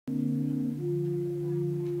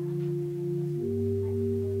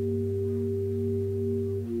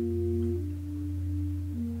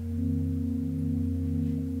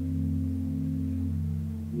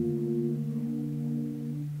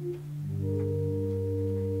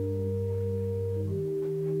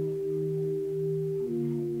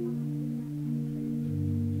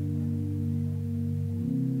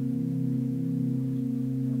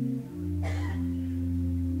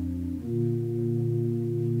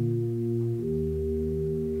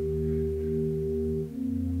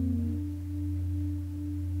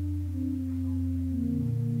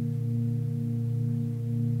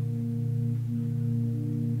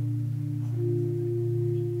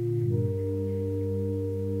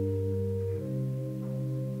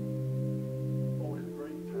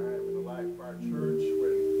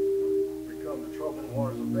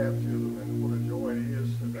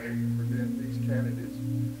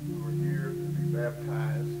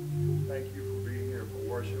thank you for being here for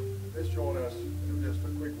worship. Let's join us in just a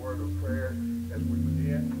quick word of prayer as we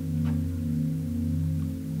begin.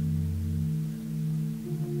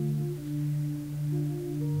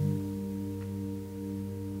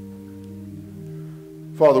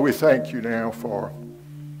 Father, we thank you now for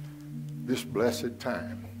this blessed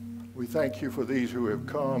time. We thank you for these who have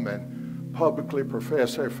come and publicly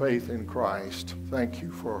profess their faith in Christ. Thank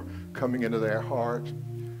you for coming into their heart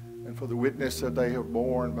and for the witness that they have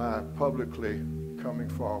borne by publicly coming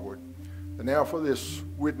forward. And now for this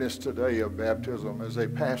witness today of baptism, as they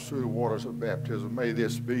pass through the waters of baptism, may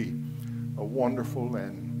this be a wonderful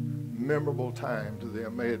and memorable time to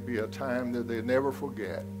them. May it be a time that they never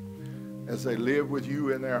forget as they live with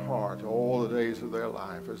you in their heart all the days of their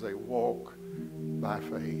life, as they walk by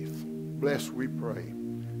faith. Bless, we pray.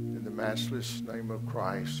 In the matchless name of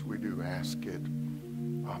Christ, we do ask it.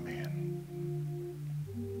 Amen.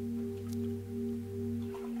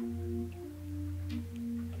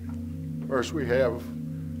 First, we have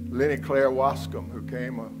Lenny Claire Wascom, who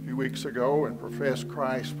came a few weeks ago and professed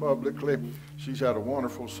Christ publicly. She's had a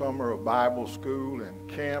wonderful summer of Bible school and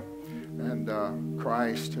camp, and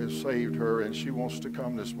Christ has saved her, and she wants to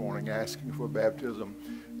come this morning asking for baptism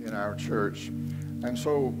in our church. And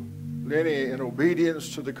so, Lenny, in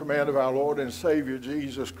obedience to the command of our Lord and Savior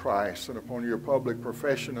Jesus Christ, and upon your public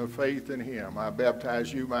profession of faith in him, I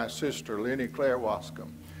baptize you, my sister, Lenny Claire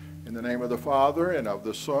Wascom, in the name of the Father, and of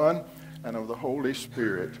the Son, and of the Holy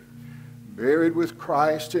Spirit, buried with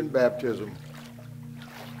Christ in baptism,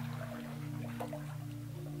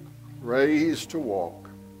 raised to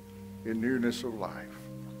walk in newness of life.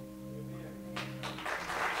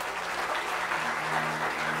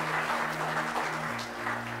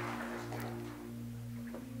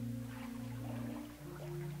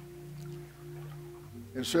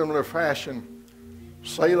 In similar fashion,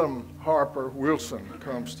 Salem Harper Wilson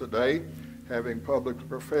comes today, having publicly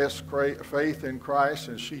professed faith in Christ,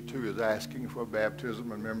 and she too is asking for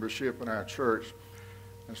baptism and membership in our church.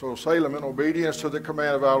 And so, Salem, in obedience to the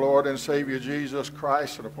command of our Lord and Savior Jesus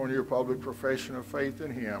Christ, and upon your public profession of faith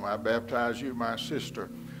in him, I baptize you, my sister,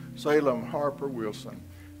 Salem Harper Wilson,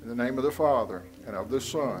 in the name of the Father, and of the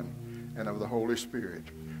Son, and of the Holy Spirit,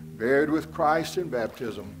 buried with Christ in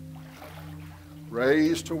baptism,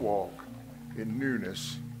 raised to walk in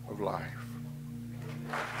newness of life.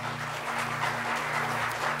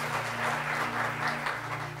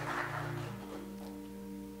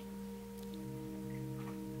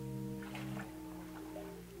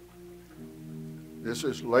 This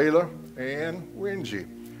is Layla Ann Wingy.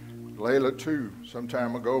 Layla, too, some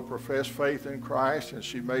time ago professed faith in Christ, and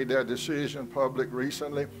she made that decision public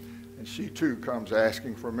recently, and she, too, comes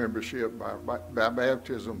asking for membership by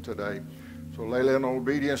baptism today. So, Layla, in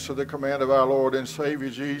obedience to the command of our Lord and Savior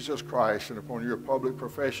Jesus Christ, and upon your public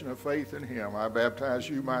profession of faith in him, I baptize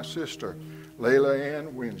you, my sister, Layla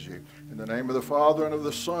Ann Wingy, in the name of the Father, and of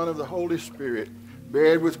the Son, and of the Holy Spirit,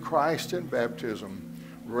 buried with Christ in baptism,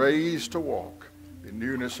 raised to walk in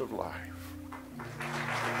newness of life.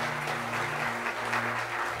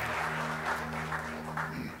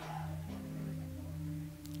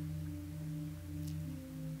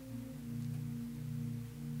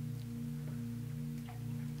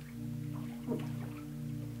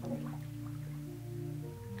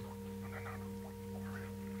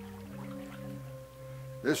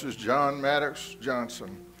 This is John Maddox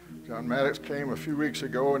Johnson. John Maddox came a few weeks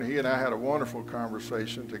ago, and he and I had a wonderful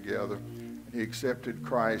conversation together. He accepted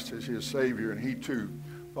Christ as his Savior, and he too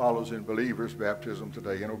follows in believers' baptism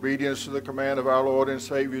today. In obedience to the command of our Lord and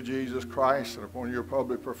Savior Jesus Christ, and upon your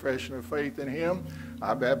public profession of faith in him,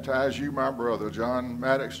 I baptize you, my brother, John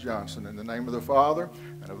Maddox Johnson, in the name of the Father,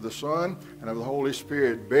 and of the Son, and of the Holy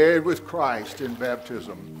Spirit, buried with Christ in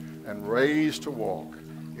baptism, and raised to walk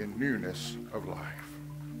in newness of life.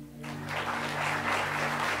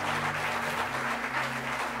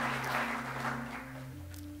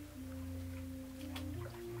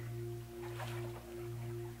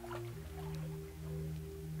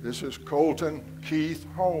 This is Colton Keith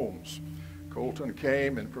Holmes. Colton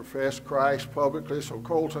came and professed Christ publicly. So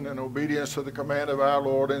Colton, in obedience to the command of our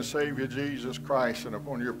Lord and Savior Jesus Christ, and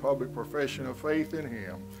upon your public profession of faith in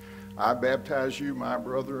him, I baptize you, my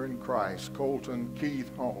brother in Christ, Colton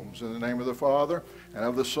Keith Holmes, in the name of the Father, and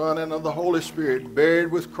of the Son, and of the Holy Spirit,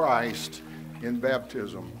 buried with Christ in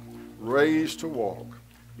baptism, raised to walk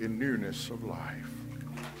in newness of life.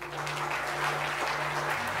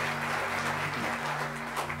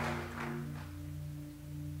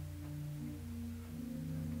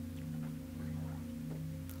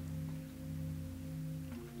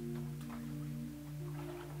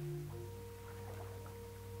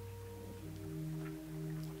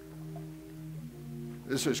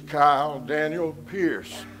 This is Kyle Daniel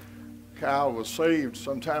Pierce. Kyle was saved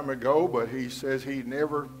some time ago, but he says he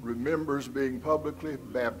never remembers being publicly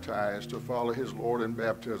baptized to follow his Lord in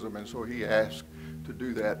baptism, and so he asked to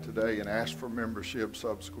do that today and asked for membership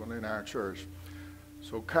subsequently in our church.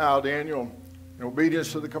 So Kyle Daniel, in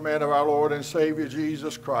obedience to the command of our Lord and Savior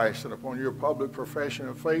Jesus Christ, and upon your public profession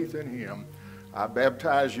of faith in him, I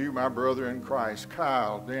baptize you, my brother in Christ,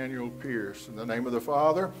 Kyle Daniel Pierce, in the name of the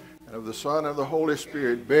Father, and of the Son, and of the Holy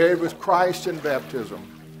Spirit, buried with Christ in baptism,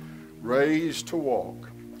 raised to walk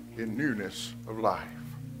in newness of life.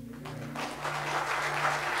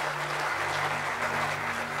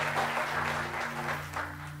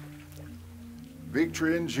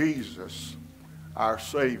 Victory in Jesus, our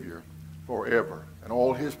Savior, forever. And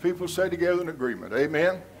all his people say together in agreement,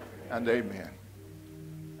 amen and amen.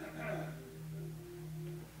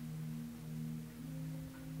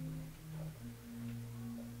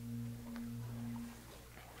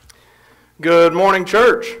 Good morning,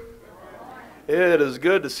 church. It is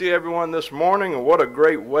good to see everyone this morning, and what a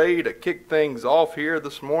great way to kick things off here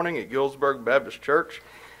this morning at Gillsburg Baptist Church.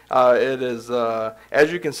 It is,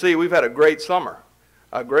 as you can see, we've had a great summer,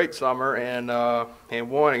 and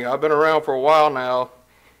one. I've been around for a while now.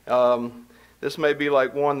 This may be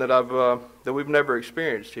like one that we've never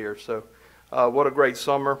experienced here. So, what a great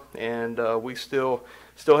summer, and we still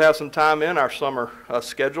have some time in our summer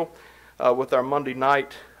schedule with our Monday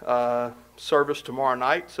night service tomorrow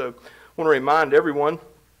night. So, I want to remind everyone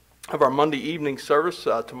of our Monday evening service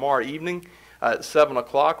tomorrow evening at 7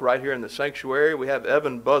 o'clock right here in the sanctuary. We have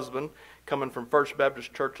Evan Busman coming from First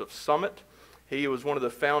Baptist Church of Summit. He was one of the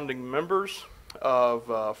founding members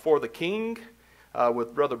of For the King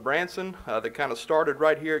with Brother Branson that kind of started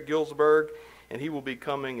right here at Gillsburg, and he will be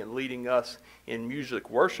coming and leading us in music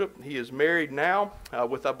worship. He is married now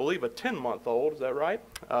with, I believe, a 10-month-old. Is that right?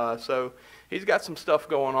 So he's got some stuff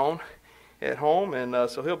going on at home, and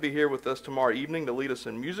so he'll be here with us tomorrow evening to lead us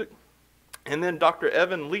in music. And then Dr.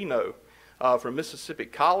 Evan Leno from Mississippi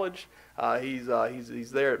College. He's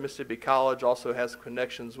there at Mississippi College, also has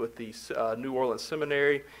connections with the New Orleans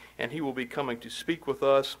Seminary, and he will be coming to speak with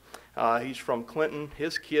us. He's from Clinton.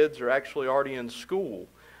 His kids are actually already in school.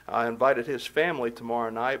 I invited his family tomorrow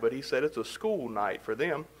night, but he said it's a school night for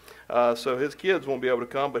them. So his kids won't be able to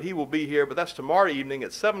come, but he will be here. But that's tomorrow evening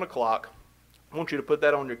at 7 o'clock. I want you to put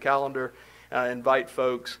that on your calendar. Invite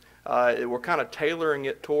folks. We're kind of tailoring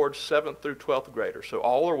it towards 7th through 12th graders. So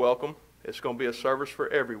all are welcome. It's going to be a service for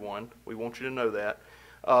everyone. We want you to know that.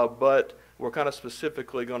 But we're kind of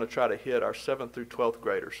specifically going to try to hit our 7th through 12th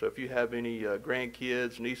graders. So if you have any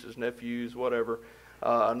grandkids, nieces, nephews, whatever,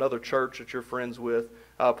 another church that you're friends with,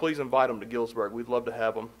 please invite them to Gillsburg. We'd love to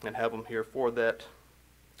have them and have them here for that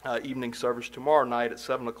evening service tomorrow night at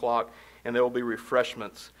 7 o'clock. And there will be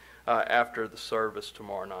refreshments after the service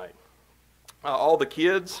tomorrow night. All the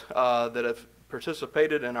kids that have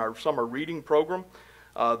participated in our summer reading program,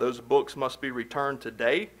 those books must be returned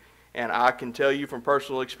today. And I can tell you from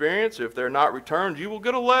personal experience, if they're not returned, you will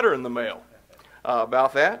get a letter in the mail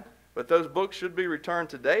about that. But those books should be returned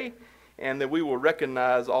today, and then we will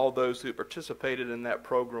recognize all those who participated in that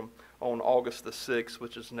program on August the 6th,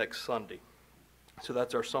 which is next Sunday. So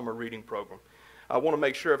that's our summer reading program. I want to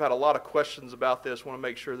make sure, I've had a lot of questions about this, I want to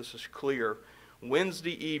make sure this is clear.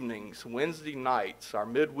 Wednesday evenings, Wednesday nights, our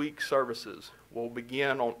midweek services will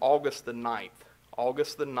begin on August the 9th.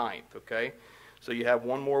 August the 9th, okay? So you have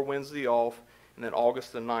one more Wednesday off, and then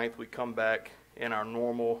August the 9th we come back in our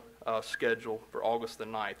normal schedule for August the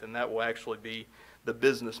 9th, and that will actually be the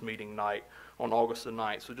business meeting night on August the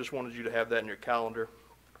 9th. So just wanted you to have that in your calendar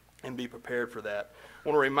and be prepared for that. I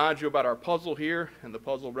want to remind you about our puzzle here, and the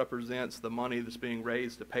puzzle represents the money that's being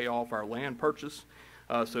raised to pay off our land purchase.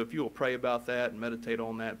 So if you will pray about that and meditate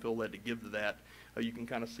on that, feel led to give to that. You can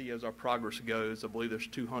kind of see as our progress goes. I believe there's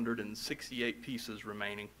 268 pieces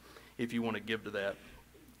remaining if you want to give to that.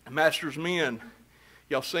 Master's Men,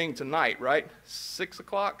 y'all sing tonight, right? 6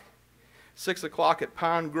 o'clock? 6 o'clock at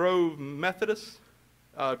Pine Grove Methodist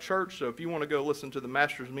Church. So if you want to go listen to the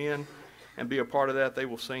Master's Men and be a part of that, they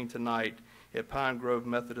will sing tonight at Pine Grove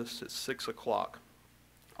Methodist at 6 o'clock.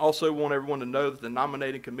 Also want everyone to know that the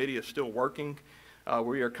nominating committee is still working.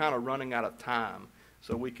 We are kind of running out of time,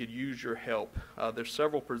 so we could use your help. There's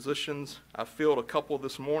several positions. I filled a couple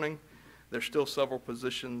this morning. There's still several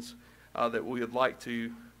positions that we would like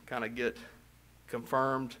to kind of get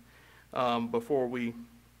confirmed before we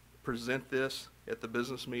present this at the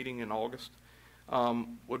business meeting in August.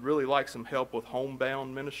 Would really like some help with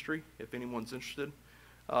homebound ministry, if anyone's interested.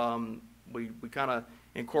 We kind of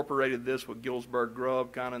incorporated this with Gillsburg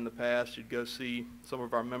Grub kind of in the past. You'd go see some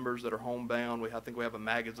of our members that are homebound. I think we have a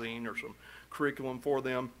magazine or some curriculum for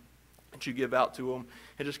them that you give out to them,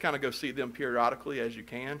 and just kind of go see them periodically as you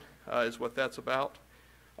can, is what that's about.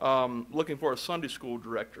 Looking for a Sunday school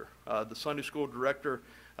director. The Sunday school director,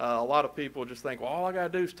 a lot of people just think, well, all I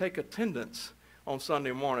got to do is take attendance on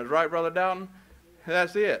Sunday mornings, right, Brother Doughton?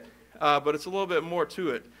 That's it. But it's a little bit more to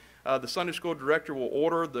it. The Sunday school director will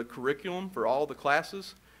order the curriculum for all the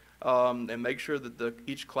classes and make sure that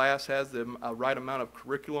each class has the right amount of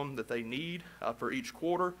curriculum that they need for each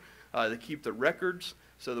quarter. They keep the records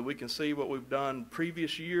so that we can see what we've done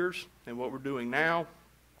previous years and what we're doing now.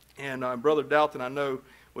 And Brother Dalton, I know,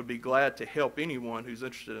 would be glad to help anyone who's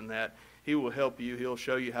interested in that. He will help you. He'll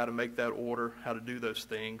show you how to make that order, how to do those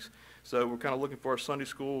things. So we're kind of looking for a Sunday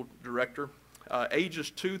school director.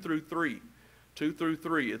 Ages 2 through 3. 2 through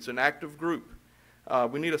 3. It's an active group.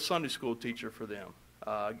 We need a Sunday school teacher for them.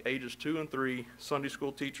 Ages 2 and 3, Sunday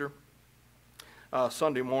school teacher.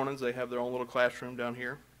 Sunday mornings, they have their own little classroom down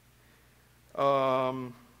here.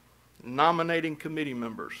 Nominating committee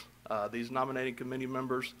members. These nominating committee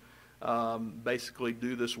members basically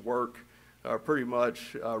do this work pretty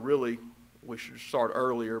much, really, we should start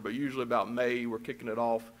earlier, but usually about May, we're kicking it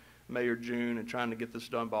off, May or June, and trying to get this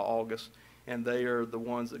done by August. And they are the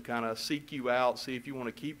ones that kind of seek you out, see if you want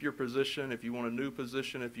to keep your position, if you want a new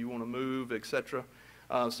position, if you want to move, etc.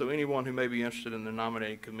 So anyone who may be interested in the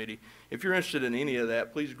nominating committee, if you're interested in any of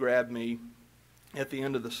that, please grab me at the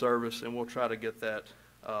end of the service, and we'll try to get that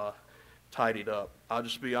tidied up. I'll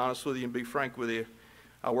just be honest with you and be frank with you.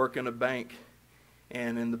 I work in a bank,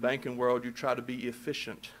 and in the banking world, you try to be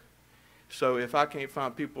efficient. So if I can't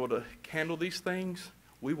find people to handle these things,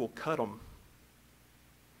 we will cut them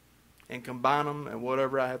and combine them and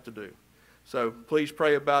whatever I have to do. So please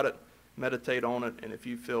pray about it, meditate on it, and if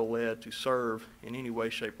you feel led to serve in any way,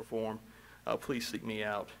 shape, or form, please seek me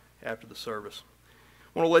out after the service.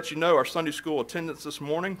 I want to let you know our Sunday school attendance this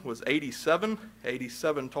morning was 87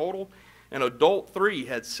 total, and Adult 3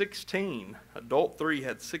 had 16. Adult 3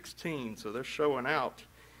 had 16, so they're showing out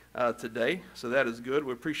today, so that is good.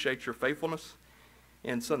 We appreciate your faithfulness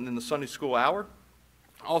in the Sunday school hour.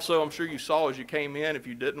 Also, I'm sure you saw as you came in, if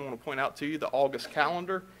you didn't, I want to point out to you the August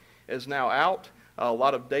calendar is now out. A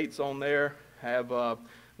lot of dates on there. Have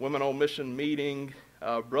Women on Mission meeting,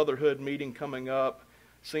 Brotherhood meeting coming up,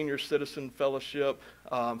 Senior Citizen Fellowship.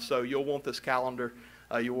 So you'll want this calendar.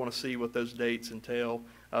 You'll want to see what those dates entail.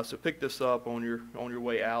 So pick this up on your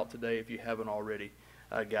way out today if you haven't already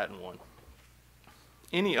gotten one.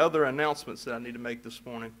 Any other announcements that I need to make this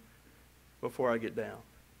morning before I get down?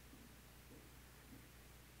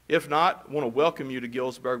 If not, I want to welcome you to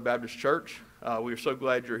Gillsburg Baptist Church. We are so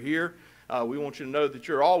glad you're here. We want you to know that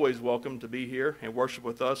you're always welcome to be here and worship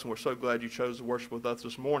with us, and we're so glad you chose to worship with us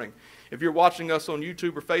this morning. If you're watching us on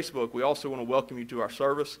YouTube or Facebook, we also want to welcome you to our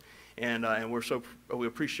service, and we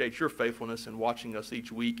appreciate your faithfulness in watching us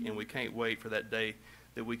each week, and we can't wait for that day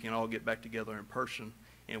that we can all get back together in person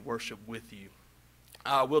and worship with you.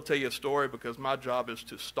 I will tell you a story because my job is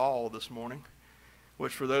to stall this morning,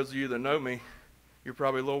 which for those of you that know me, you're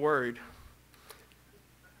probably a little worried.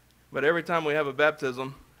 But every time we have a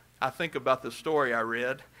baptism, I think about the story I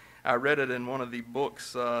read. I read it in one of the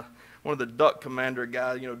books, one of the Duck Commander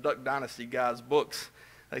guys, Duck Dynasty guys' books.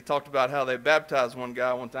 They talked about how they baptized one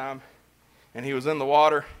guy one time, and he was in the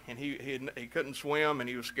water, and he couldn't swim, and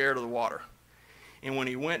he was scared of the water. And when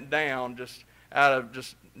he went down, just out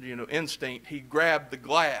of instinct, he grabbed the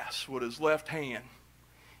glass with his left hand,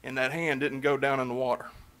 and that hand didn't go down in the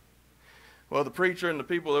water. Well, the preacher and the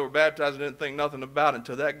people that were baptized didn't think nothing about it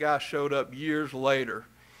until that guy showed up years later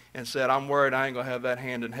and said, I'm worried I ain't going to have that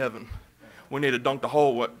hand in heaven. We need to dunk the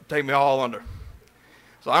hole, take me all under.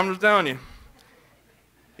 So I'm just telling you,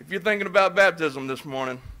 if you're thinking about baptism this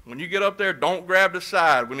morning, when you get up there, don't grab the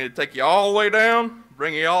side. We need to take you all the way down,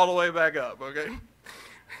 bring you all the way back up, okay?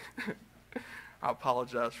 I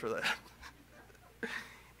apologize for that.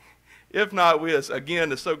 If not,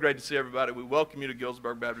 again, it's so great to see everybody. We welcome you to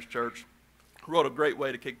Gillsburg Baptist Church. What a great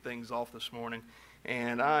way to kick things off this morning.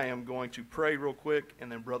 And I am going to pray real quick,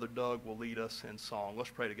 and then Brother Doug will lead us in song.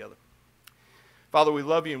 Let's pray together. Father, we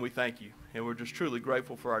love you and we thank you. And we're just truly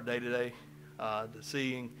grateful for our day today, to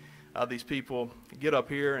seeing these people get up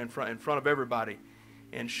here in front of everybody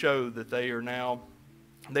and show that they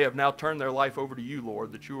have now turned their life over to you,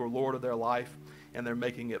 Lord, that you are Lord of their life, and they're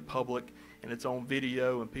making it public, and it's on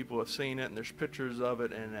video, and people have seen it, and there's pictures of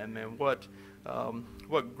it, and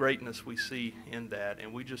what greatness we see in that.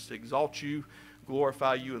 And we just exalt you,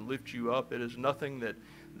 glorify you, and lift you up. It is nothing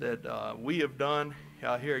that we have done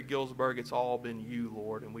here at Gillsburg. It's all been you,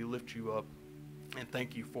 Lord, and we lift you up And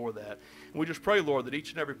thank you for that. And we just pray, Lord, that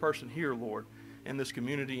each and every person here, Lord, in this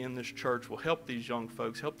community, in this church, will help these young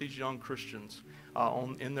folks, help these young Christians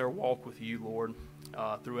in their walk with you, Lord,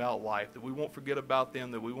 throughout life, that we won't forget about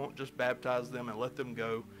them, that we won't just baptize them and let them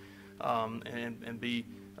go and be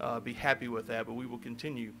happy with that, but we will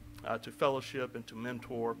continue to fellowship and to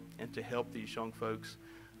mentor and to help these young folks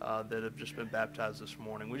that have just been baptized this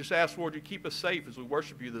morning. We just ask, Lord, you keep us safe as we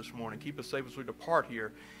worship you this morning. Keep us safe as we depart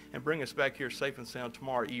here, and bring us back here safe and sound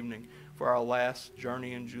tomorrow evening for our last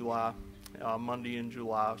Journey in July, Monday in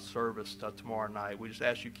July service tomorrow night. We just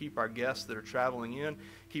ask you keep our guests that are traveling in,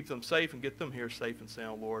 keep them safe, and get them here safe and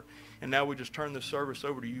sound, Lord. And now we just turn this service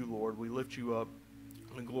over to you, Lord. We lift you up.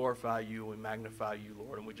 We glorify you, we magnify you,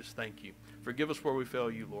 Lord, and we just thank you. Forgive us where we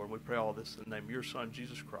fail you, Lord. We pray all this in the name of your Son,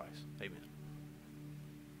 Jesus Christ. Amen.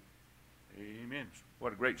 Amen.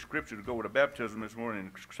 What a great scripture to go with a baptism this morning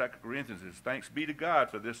in 2 Corinthians is thanks be to God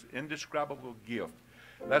for this indescribable gift.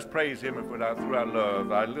 Let's praise him through our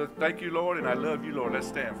love. Thank you, Lord, and I love you, Lord. Let's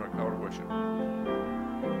stand for a call to worship.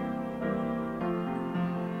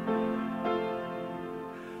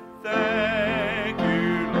 Thank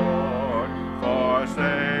you, Lord, for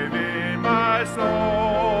saving my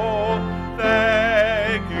soul.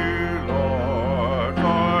 Thank you, Lord,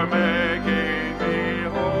 for making me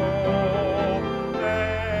whole.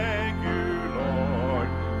 Thank you, Lord,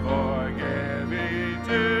 for giving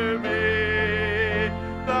to me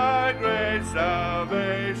thy great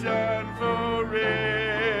salvation for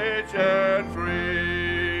rich and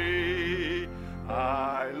free.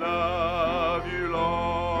 I love you,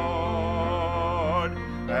 Lord,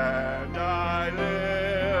 and I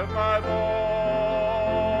lift my voice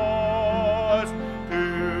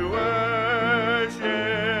to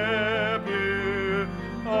worship you,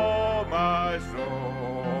 oh my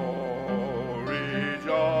soul,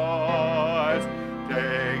 rejoice,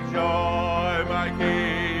 take joy, my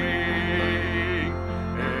King,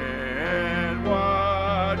 in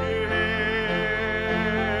what you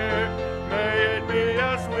hear. May it be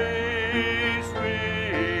a sweet,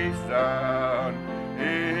 sweet sound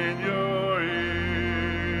in your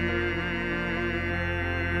ear.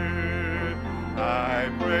 I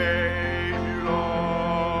praise you,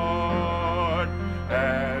 Lord,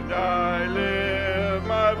 and I lift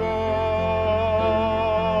my voice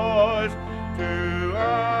to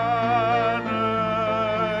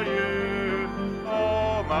honor you,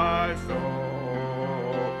 oh my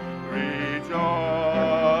soul.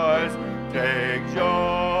 Rejoice, take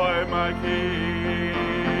joy, my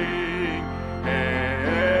King,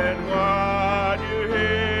 in what you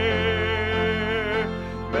hear.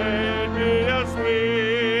 May it be a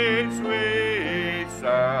sweet, sweet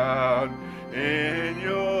sound in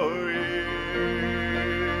your ear.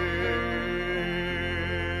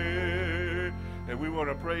 And we want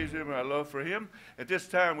to praise him and our love for him. At this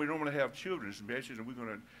time, we normally have children's messages, and we're going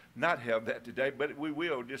to not have that today, but we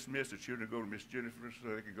will dismiss the children to go to Miss Jennifer so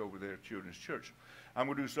they can go over their children's church. I'm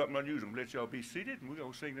going to do something unusual. I'm going to let y'all be seated, and we're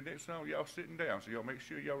going to sing the next song. Y'all sitting down, so y'all make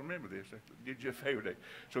sure y'all remember this. I did you a favor today.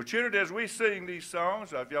 So, children, as we sing these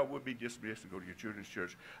songs, if y'all would be dismissed and go to your children's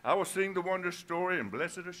church, I will sing the wonder story and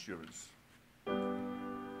blessed assurance.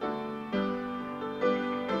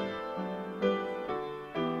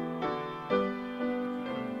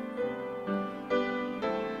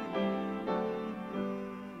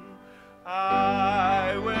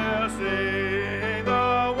 I will sing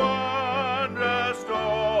the wondrous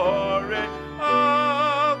story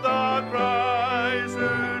of the Christ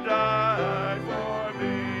who died for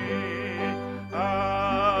me.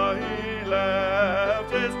 How he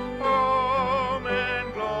left his home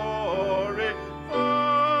in glory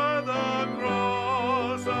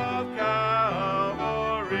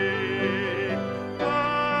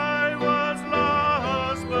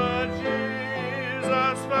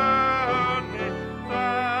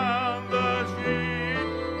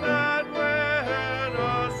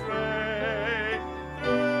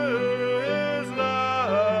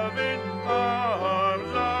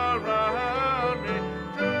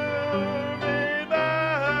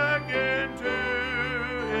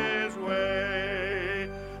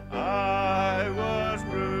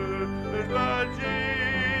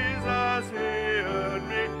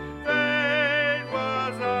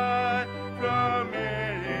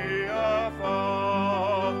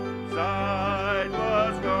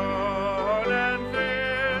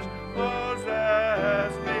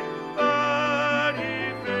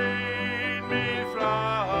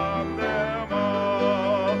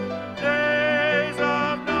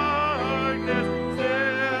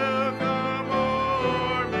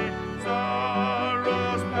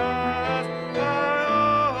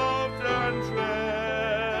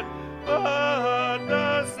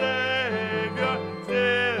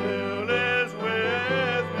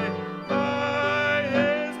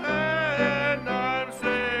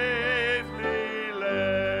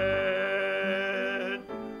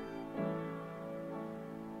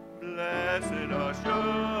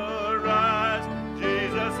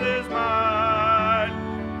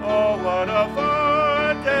what a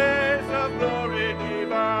foretaste of glory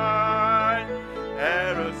divine,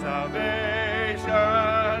 heir of salvation,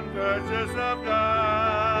 purchase of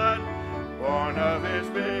God, born of his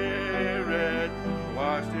Spirit,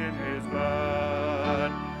 washed in his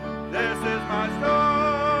blood. This is my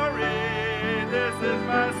story, this is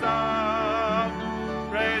my song,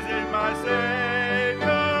 praising my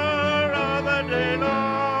Savior all the day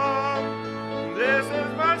long. This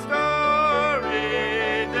is my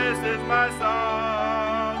story, this is my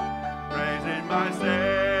song, praising my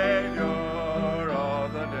Savior all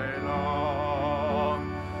the day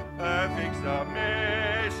long. Perfect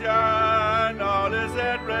submission, all is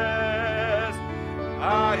at rest.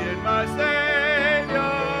 I in my Savior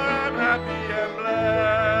am happy and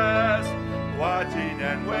blessed, watching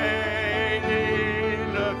and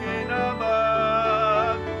waiting, looking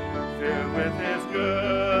above, filled with his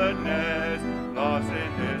goodness, lost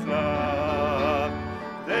in his love.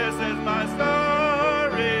 This is my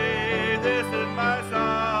story, this is my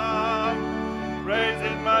song,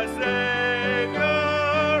 praising my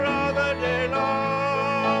Savior all the day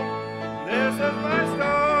long. This is my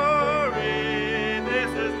story,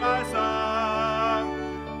 this is my song,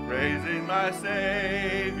 praising my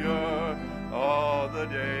Savior all the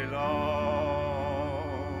day long.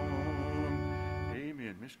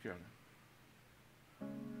 Amen. Miss Carolyn.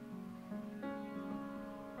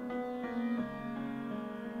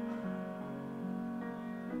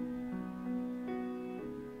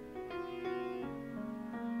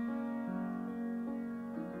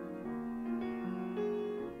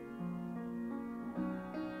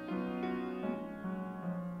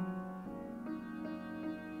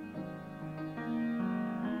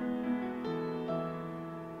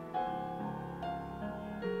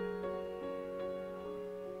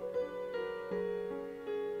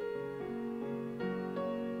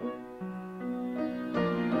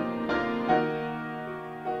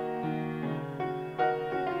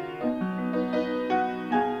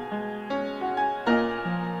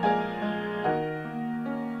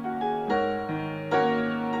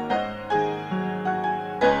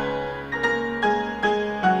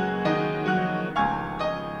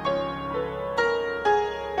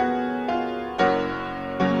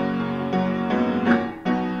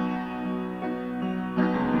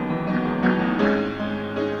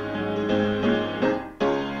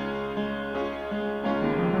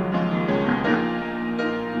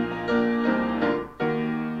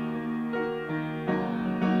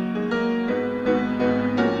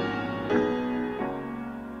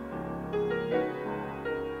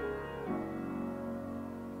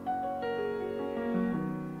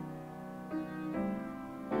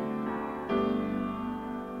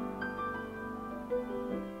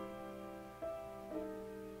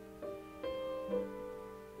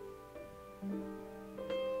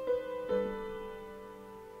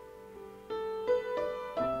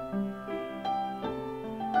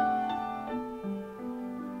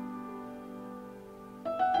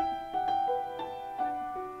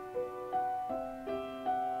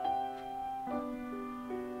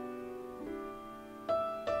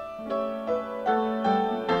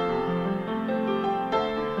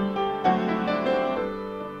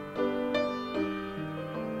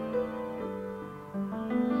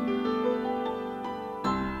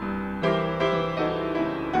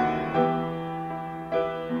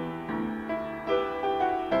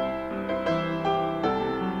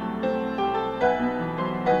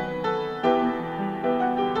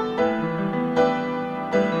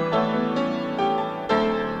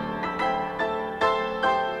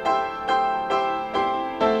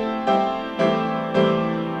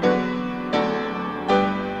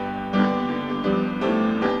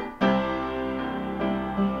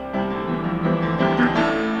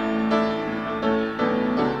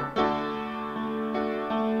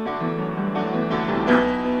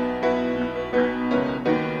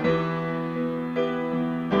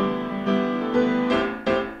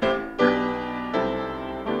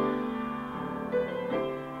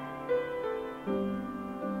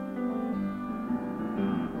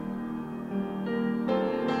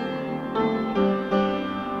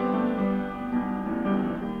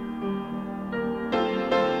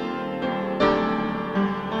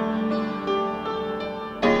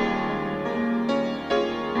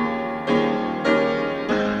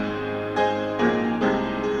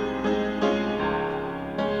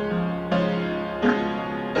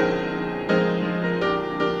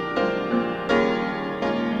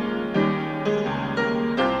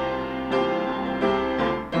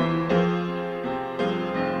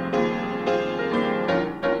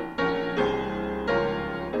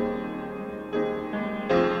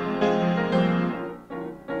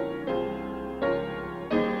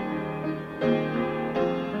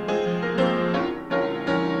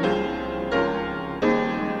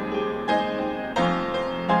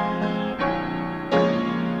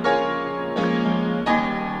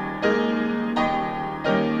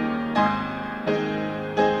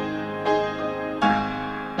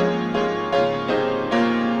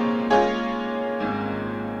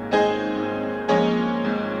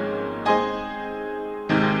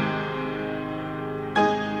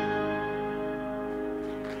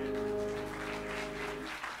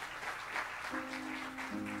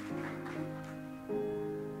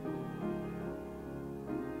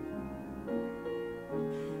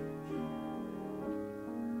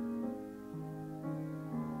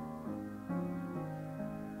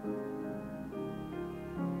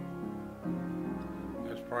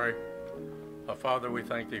 pray. Father, we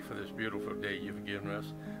thank thee for this beautiful day you've given us.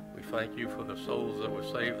 We thank you for the souls that were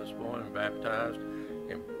saved this morning, baptized,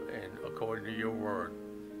 and according to your word.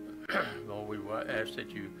 Lord, we ask that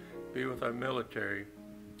you be with our military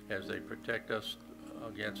as they protect us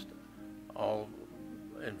against all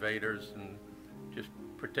invaders, and just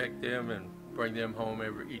protect them and bring them home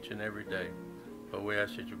each and every day. But we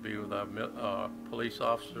ask that you be with our police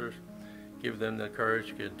officers, give them the courage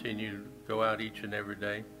to continue to go out each and every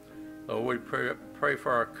day. Lord, we pray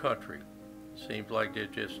for our country. It seems like they're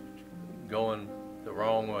just going the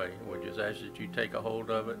wrong way. We just ask that you take a hold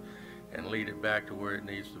of it and lead it back to where it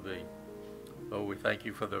needs to be. Lord, we thank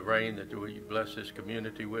you for the rain that you blessed this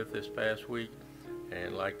community with this past week.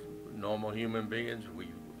 And like normal human beings, we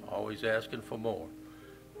always asking for more.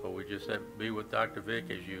 But we just have to be with Dr. Vic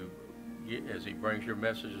as he brings your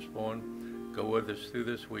message this morning. Go with us through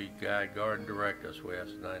this week. Guide, guard, and direct us. We ask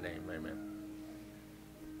in thy name. Amen.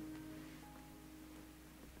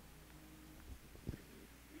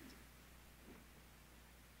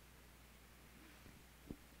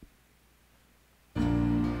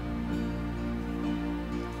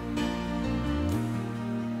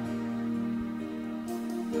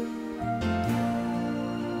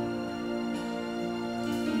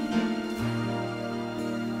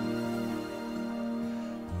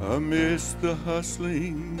 Amidst the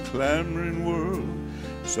hustling, clamoring world,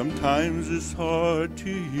 sometimes it's hard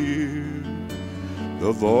to hear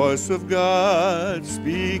the voice of God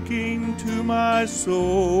speaking to my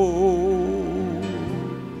soul.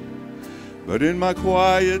 But in my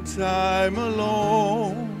quiet time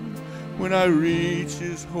alone, when I reach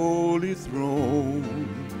his holy throne,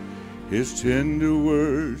 his tender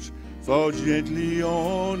words fall gently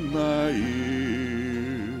on my ears.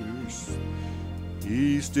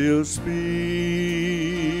 He still speaks.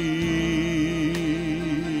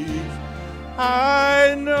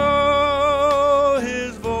 I know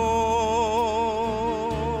his voice,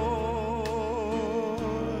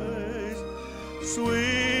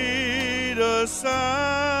 sweeter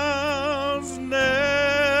sounds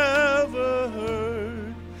never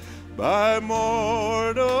heard by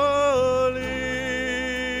mortal ears.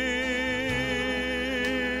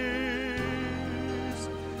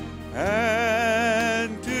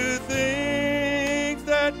 And to think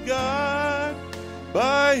that God,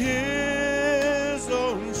 by his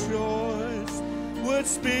own choice, would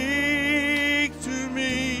speak to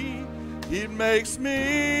me, it makes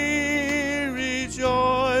me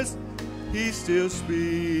rejoice. He still speaks.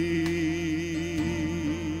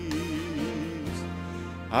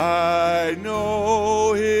 I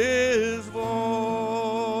know his voice.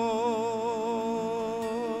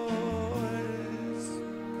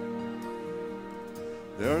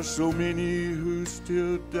 There are so many who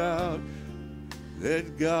still doubt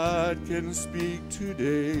that God can speak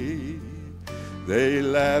today. They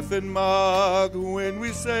laugh and mock when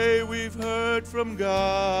we say we've heard from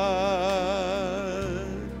God.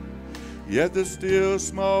 Yet the still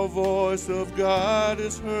small voice of God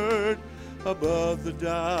is heard above the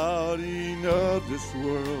doubting of this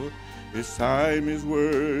world. It's time his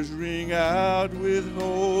words ring out with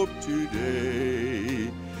hope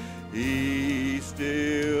today. He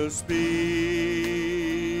still speaks.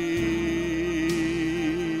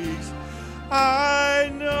 I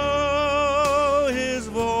know his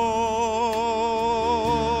voice,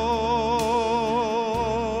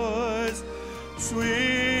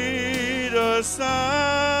 sweeter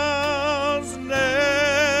sounds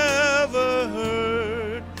never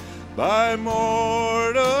heard by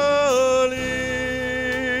mortal ears.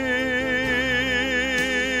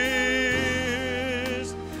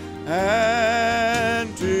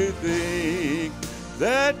 And to think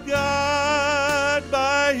that God,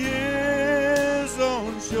 by his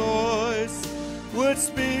own choice, would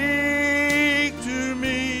speak to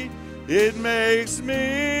me, it makes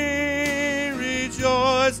me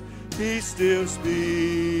rejoice. He still speaks.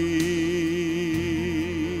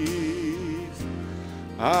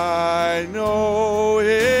 I know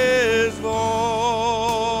his voice.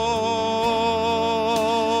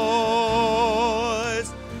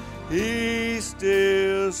 He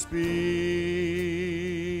still speaks.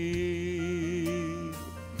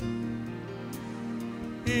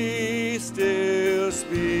 He still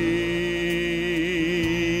speaks.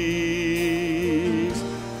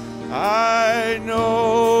 I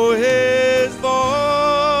know his voice.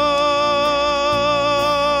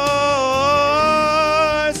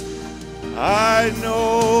 I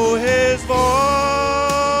know his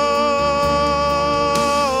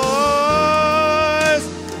voice.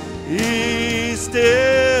 He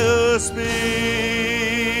still speaks.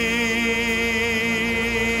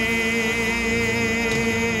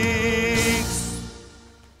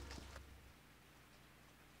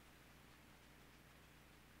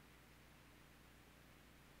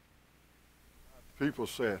 People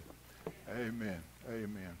said, amen,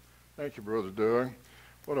 amen. Thank you, Brother Doug.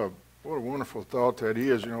 What a wonderful thought that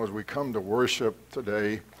is, as we come to worship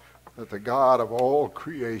today, that the God of all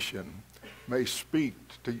creation may speak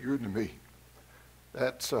to you and to me.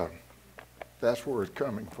 That's where it's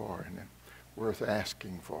coming for, and worth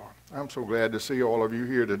asking for. I'm so glad to see all of you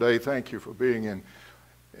here today. Thank you for being in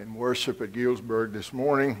worship at Gilsburg this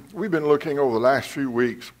morning. We've been looking over the last few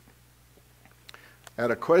weeks at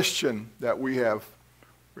a question that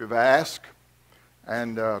we've asked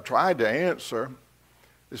and tried to answer.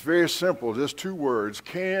 It's very simple, just two words: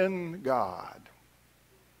 can God?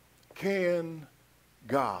 Can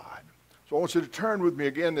God? So I want you to turn with me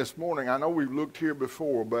again this morning. I know we've looked here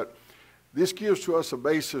before, but this gives to us a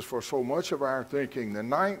basis for so much of our thinking. The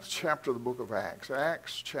 9th chapter of the book of Acts,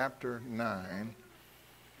 Acts chapter 9.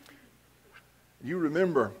 You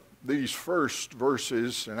remember these first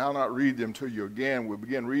verses, and I'll not read them to you again. We'll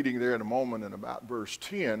begin reading there in a moment in about verse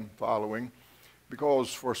 10 following,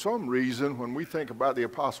 because for some reason when we think about the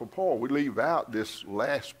Apostle Paul, we leave out this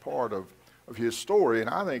last part of his story, and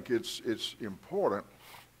I think it's important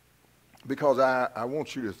because I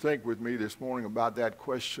want you to think with me this morning about that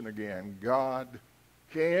question again. God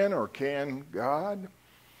can God?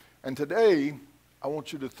 And today I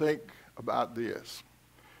want you to think about this.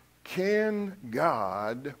 Can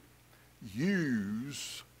God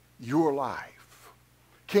use your life?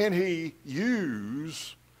 Can he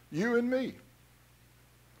use you and me?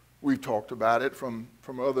 We've talked about it from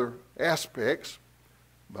other aspects,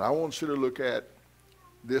 but I want you to look at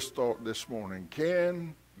this thought this morning.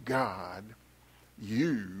 Can God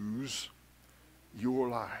use your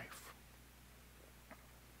life?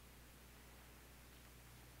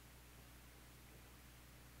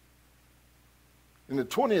 In the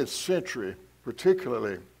 20th century,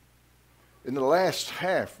 particularly in the last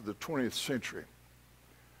half of the 20th century,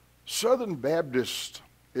 Southern Baptist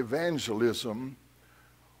evangelism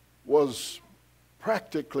was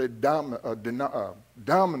practically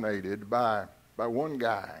dominated by one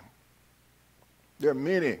guy. There are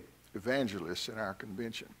many evangelists in our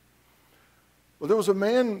convention. Well, there was a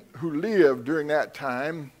man who lived during that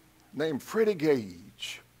time named Freddie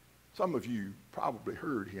Gage. Some of you probably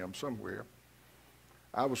heard him somewhere.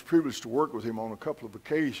 I was privileged to work with him on a couple of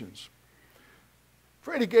occasions.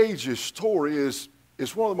 Freddie Gage's story is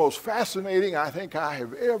one of the most fascinating I think I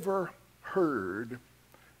have ever heard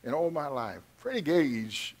in all my life. Freddie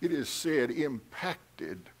Gage, it is said,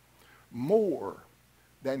 impacted more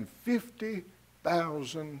than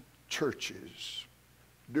 50,000 churches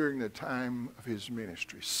during the time of his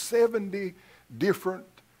ministry. 70 different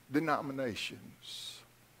denominations.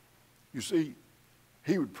 You see,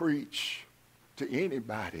 he would preach to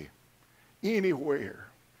anybody, anywhere,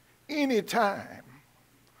 anytime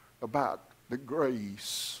about the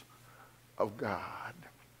grace of God.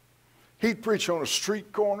 He'd preach on a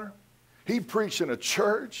street corner. He'd preach in a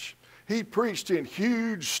church. He preached in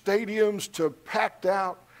huge stadiums to packed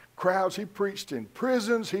out crowds. He preached in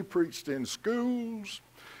prisons. He preached in schools.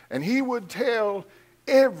 And he would tell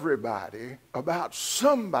everybody about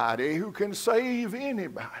somebody who can save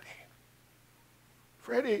anybody.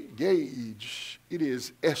 Freddie Gage, it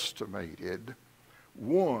is estimated,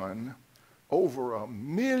 won over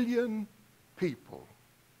 1 million people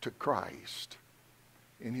to Christ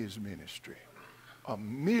in his ministry.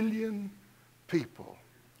 1 million people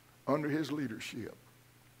under his leadership.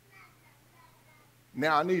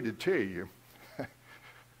 Now I need to tell you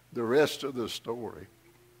the rest of the story.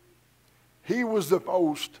 He was the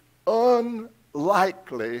most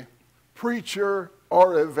unlikely preacher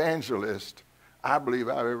or evangelist I believe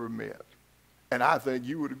I've ever met. And I think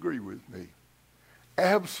you would agree with me.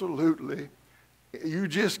 Absolutely. You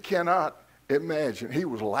just cannot imagine. He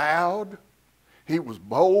was loud. He was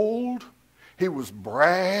bold. He was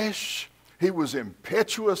brash. He was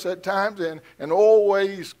impetuous at times and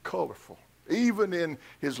always colorful. Even in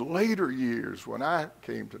his later years when I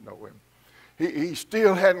came to know him, he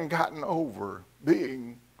still hadn't gotten over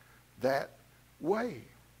being that way.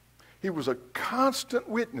 He was a constant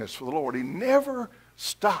witness for the Lord. He never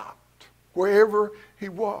stopped wherever he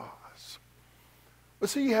was. But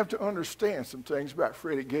see, you have to understand some things about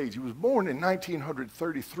Freddie Gage. He was born in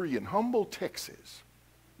 1933 in Humboldt, Texas,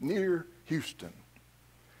 near Houston.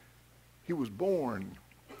 He was born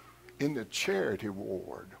in the charity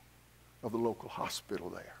ward of the local hospital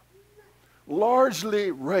there. Largely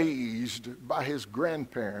raised by his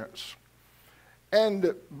grandparents.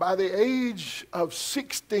 And by the age of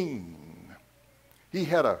 16, he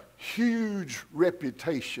had a huge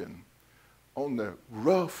reputation on the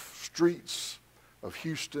rough streets of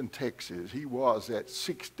Houston, Texas. He was, at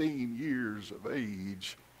 16 years of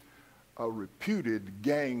age, a reputed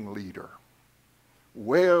gang leader,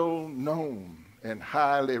 well known and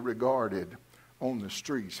highly regarded on the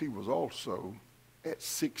streets. He was also, at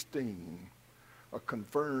 16, a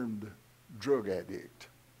confirmed drug addict.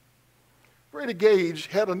 Freddie Gage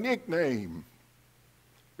had a nickname.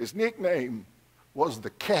 His nickname was the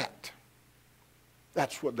Cat.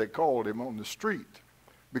 That's what they called him on the street,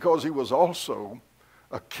 because he was also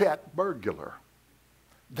a cat burglar.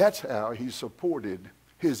 That's how he supported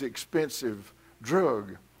his expensive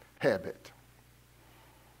drug habit.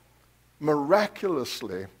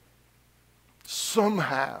 Miraculously,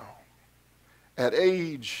 somehow, at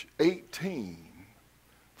age 18,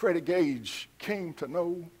 Freddie Gage came to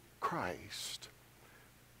know Christ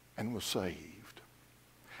and was saved.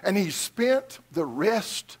 And he spent the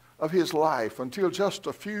rest of his life until just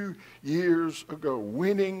a few years ago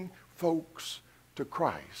winning folks to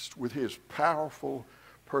Christ with his powerful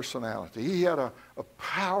personality. He had a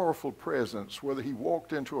powerful presence, whether he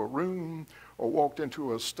walked into a room or walked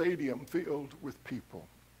into a stadium filled with people.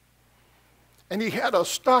 And he had a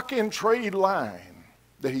stock-in-trade line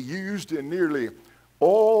that he used in nearly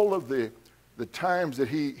all of the times that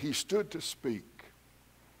he stood to speak.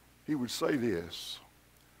 He would say this: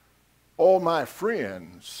 all my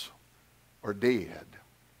friends are dead.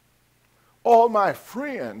 All my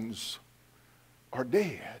friends are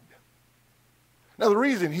dead. Now, the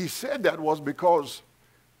reason he said that was because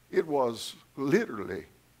it was literally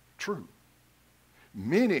true.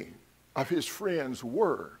 Many of his friends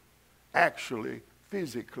were actually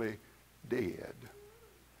physically dead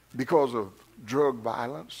because of drug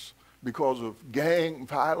violence, because of gang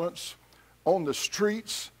violence. On the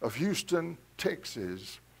streets of Houston,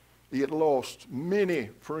 Texas, he had lost many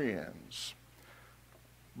friends.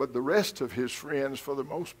 But the rest of his friends, for the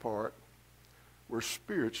most part, were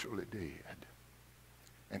spiritually dead.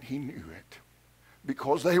 And he knew it,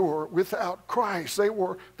 because they were without Christ. They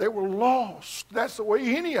were lost. That's the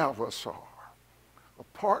way any of us are,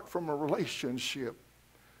 apart from a relationship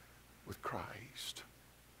with Christ.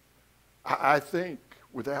 I think,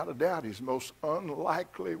 without a doubt, he's the most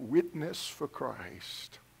unlikely witness for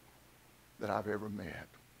Christ that I've ever met.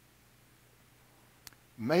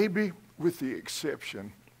 Maybe with the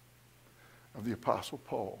exception of the Apostle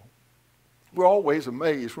Paul. We're always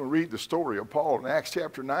amazed when we read the story of Paul, and Acts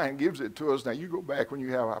chapter 9 gives it to us. Now, you go back when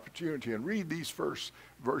you have opportunity and read these first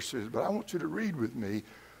verses, but I want you to read with me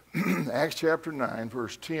Acts chapter 9,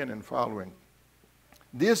 verse 10 and following.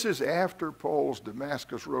 This is after Paul's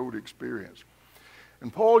Damascus Road experience.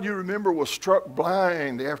 And Paul, you remember, was struck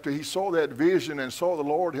blind after he saw that vision and saw the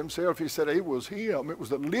Lord himself. He said it was him. It was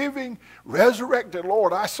the living, resurrected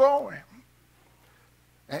Lord. I saw him.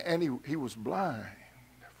 And he was blind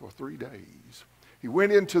for 3 days. He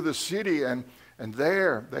went into the city, and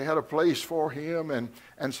there they had a place for him,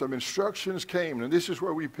 and some instructions came. And this is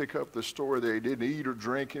where we pick up the story there. He didn't eat or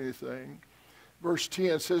drink anything. Verse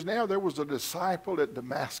 10 says, now there was a disciple at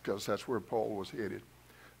Damascus, that's where Paul was headed,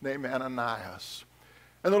 named Ananias.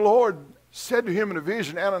 And the Lord said to him in a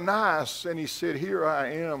vision, Ananias, and he said, here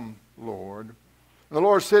I am, Lord. And the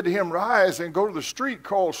Lord said to him, rise and go to the street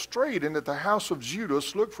called Straight, and at the house of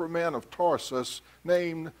Judas look for a man of Tarsus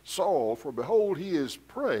named Saul, for behold, he is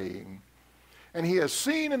praying. And he has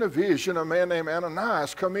seen in a vision a man named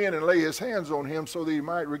Ananias come in and lay his hands on him so that he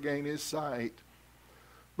might regain his sight.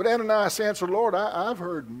 But Ananias answered, Lord, I've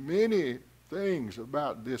heard many things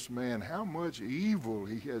about this man, how much evil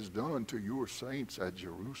he has done to your saints at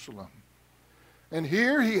Jerusalem. And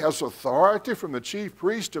here he has authority from the chief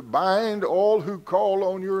priest to bind all who call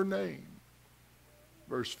on your name.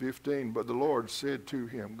 Verse 15, but the Lord said to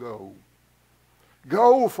him, go.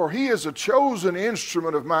 Go, for he is a chosen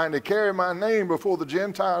instrument of mine to carry my name before the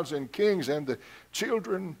Gentiles and kings and the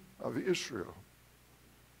children of Israel.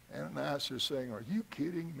 Ananias is saying, are you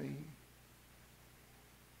kidding me?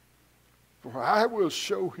 For I will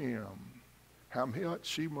show him how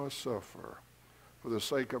much he must suffer for the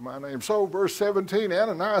sake of my name. So, verse 17,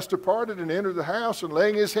 Ananias departed and entered the house, and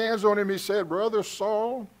laying his hands on him, he said, Brother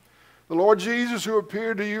Saul, the Lord Jesus, who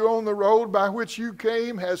appeared to you on the road by which you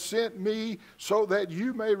came, has sent me so that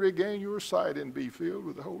you may regain your sight and be filled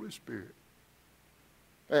with the Holy Spirit.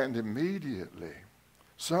 And immediately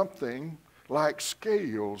something like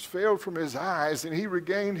scales fell from his eyes, and he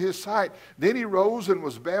regained his sight. Then he rose and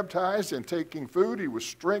was baptized, and taking food he was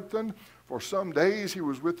strengthened. For some days he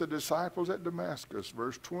was with the disciples at Damascus.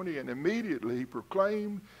 Verse 20, and immediately he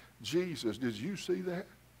proclaimed Jesus. Did you see that?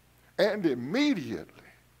 And immediately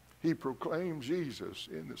he proclaimed Jesus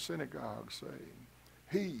in the synagogue, saying,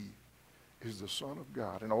 he is the Son of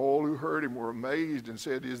God. And all who heard him were amazed and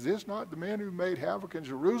said, is this not the man who made havoc in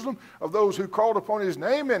Jerusalem of those who called upon his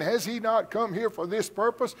name? And has he not come here for this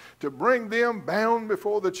purpose, to bring them bound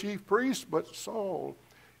before the chief priests? But Saul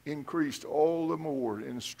increased all the more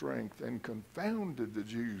in strength and confounded the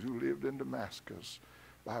Jews who lived in Damascus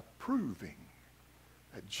by proving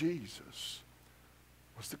that Jesus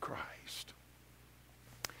was the Christ.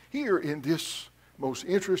 Here in this most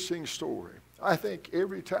interesting story, I think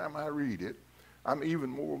every time I read it, I'm even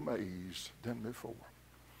more amazed than before.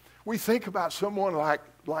 We think about someone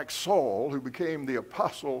like Saul, who became the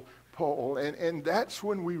Apostle Paul, and that's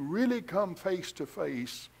when we really come face to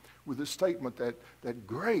face with the statement that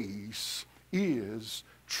grace is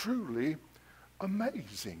truly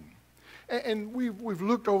amazing. And we've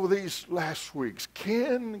looked over these last weeks.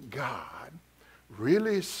 Can God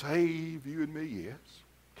really save you and me? Yes.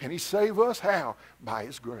 Can he save us? How? By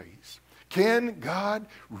his grace. Can God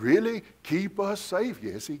really keep us safe?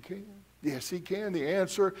 Yes, he can. Yes, he can. The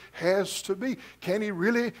answer has to be, can he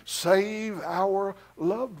really save our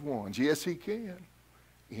loved ones? Yes, he can.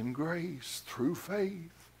 In grace, through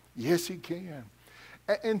faith. Yes, he can.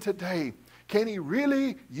 And today, can he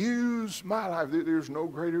really use my life? There's no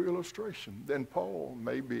greater illustration than Paul,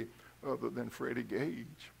 maybe other than Freddie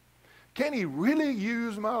Gage. Can he really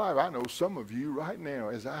use my life? I know some of you right now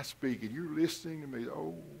as I speak, and you're listening to me,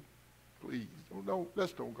 oh, please,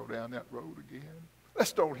 let's don't go down that road again.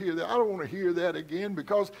 Let's don't hear that. I don't want to hear that again,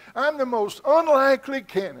 because I'm the most unlikely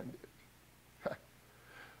candidate.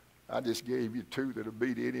 I just gave you two that'll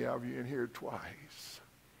beat any of you in here twice.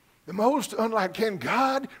 The most unlikely. Can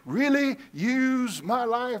God really use my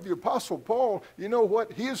life? The Apostle Paul, you know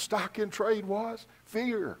what his stock in trade was?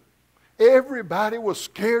 Fear. Everybody was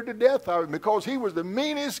scared to death of him because he was the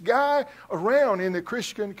meanest guy around in the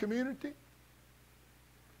Christian community.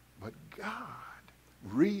 But God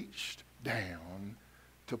reached down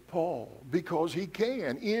to Paul because he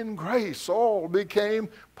can. In grace, Saul became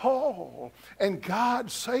Paul. And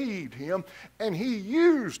God saved him, and he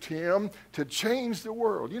used him to change the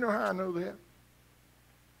world. You know how I know that?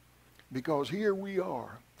 Because here we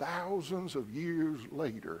are, thousands of years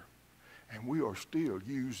later, and we are still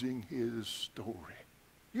using his story.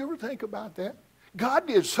 You ever think about that? God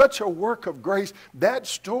did such a work of grace. That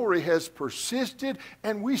story has persisted,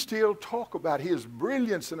 and we still talk about his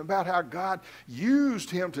brilliance and about how God used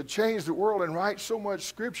him to change the world and write so much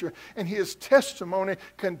scripture. And his testimony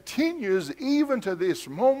continues even to this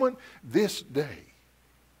moment, this day.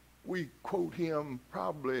 We quote him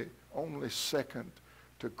probably only second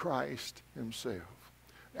to Christ himself.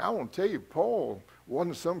 Now, I want to tell you, Paul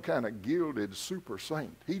wasn't some kind of gilded super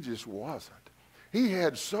saint. He just wasn't. He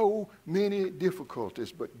had so many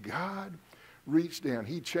difficulties, but God reached down.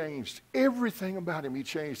 He changed everything about him. He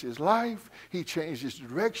changed his life. He changed his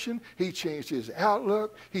direction. He changed his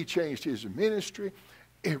outlook. He changed his ministry.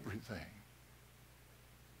 Everything.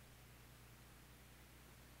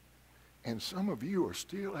 And some of you are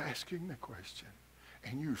still asking the question,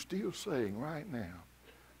 and you're still saying right now,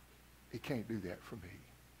 he can't do that for me.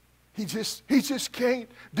 He just can't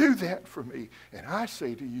do that for me. And I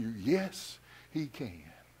say to you, yes, he can.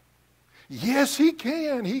 Yes, he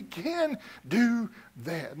can. He can do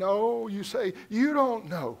that. No, you say, you don't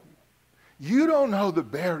know. You don't know the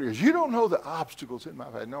barriers. You don't know the obstacles in my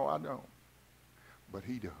path. No, I don't. But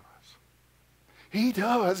he does. He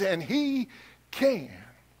does, and he can.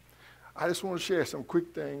 I just want to share some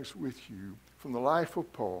quick things with you from the life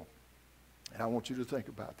of Paul. And I want you to think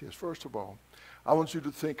about this. First of all, I want you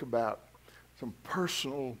to think about some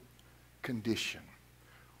personal condition.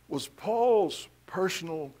 Was Paul's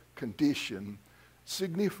personal condition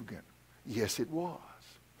significant? Yes, it was.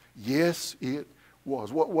 Yes, it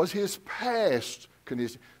was. What was his past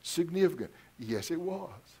condition? Significant. Yes, it was.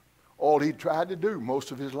 All he tried to do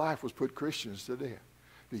most of his life was put Christians to death.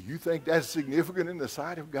 Do you think that's significant in the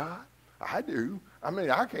sight of God? I do. I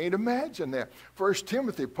mean, I can't imagine that. 1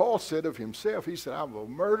 Timothy, Paul said of himself, he said, I'm a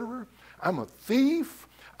murderer, I'm a thief,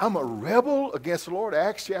 I'm a rebel against the Lord.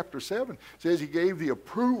 Acts chapter 7 says he gave the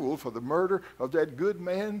approval for the murder of that good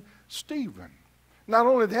man, Stephen. Not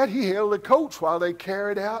only that, he held the coats while they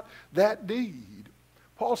carried out that deed.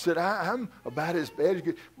 Paul said, I'm about as bad as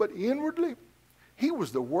good. But inwardly, he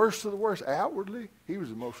was the worst of the worst. Outwardly, he was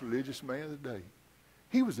the most religious man of the day.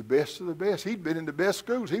 He was the best of the best. He'd been in the best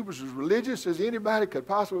schools. He was as religious as anybody could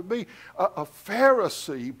possibly be. A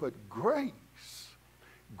Pharisee, but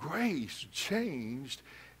grace changed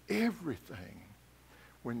everything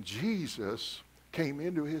when Jesus came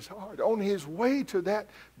into his heart. On his way to that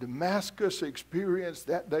Damascus experience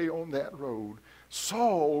that day on that road,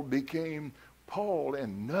 Saul became Paul,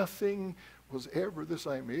 and nothing was ever the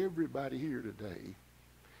same. Everybody here today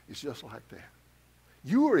is just like that.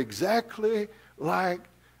 You are exactly like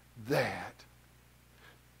that.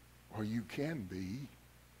 Or you can be,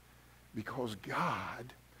 because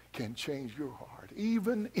God can change your heart.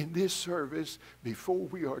 Even in this service, before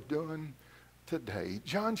we are done today,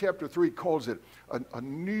 John chapter 3 calls it a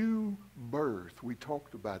new birth. We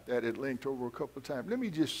talked about that at length over a couple of times. Let me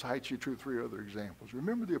just cite you 2 or 3 other examples.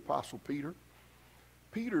 Remember the Apostle Peter?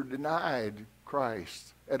 Peter denied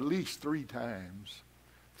Christ at least 3 times.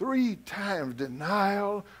 3 times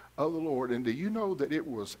denial of the Lord. And do you know that it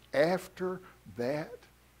was after that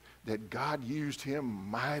God used him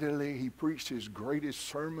mightily? He preached his greatest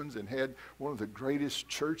sermons and had one of the greatest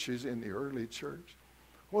churches in the early church.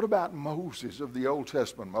 What about Moses of the Old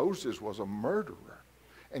Testament? Moses was a murderer,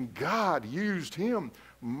 and God used him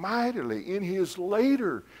mightily in his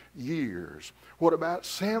later years. What about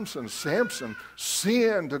Samson? Samson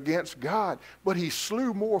sinned against God, but he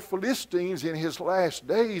slew more Philistines in his last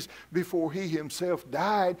days before he himself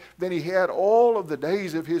died than he had all of the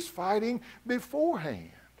days of his fighting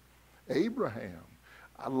beforehand. Abraham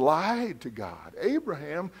lied to God.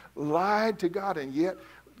 Abraham lied to God, and yet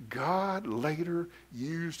God later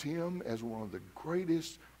used him as one of the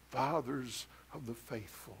greatest fathers of the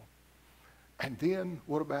faithful. And then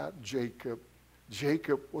what about Jacob?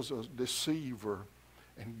 Jacob was a deceiver,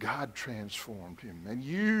 and God transformed him and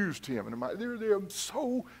used him. And there are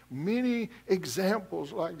so many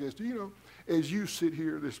examples like this. Do you know, as you sit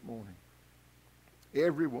here this morning,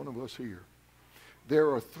 every one of us here, there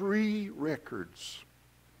are 3 records.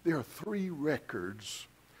 There are 3 records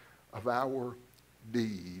of our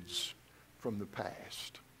deeds from the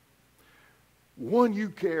past. One you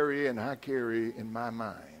carry and I carry in my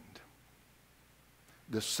mind.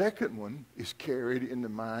 The second one is carried in the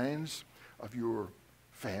minds of your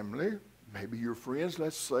family, maybe your friends,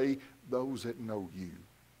 let's say those that know you.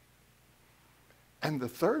 And the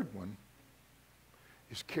third one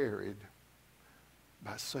is carried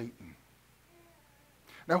by Satan.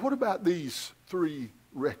 Now, what about these 3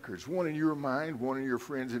 records? One in your mind, one in your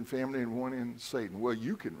friends and family, and one in Satan. Well,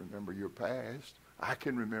 you can remember your past. I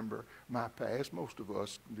can remember my past. Most of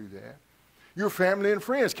us can do that. Your family and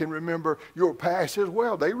friends can remember your past as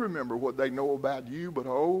well. They remember what they know about you, but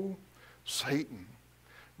oh, Satan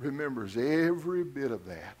remembers every bit of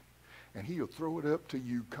that. And he'll throw it up to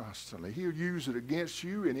you constantly. He'll use it against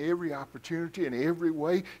you in every opportunity, in every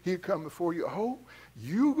way. He'll come before you. Oh,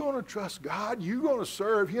 you going to trust God? You going to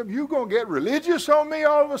serve him? You going to get religious on me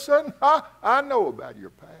all of a sudden? I know about your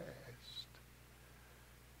past.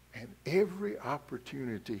 And every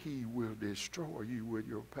opportunity he will destroy you with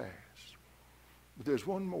your past. But there's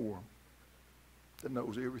one more that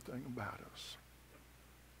knows everything about us.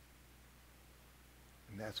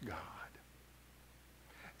 And that's God.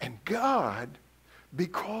 And God,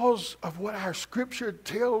 because of what our scripture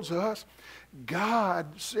tells us,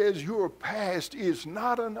 God says your past is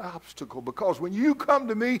not an obstacle. Because when you come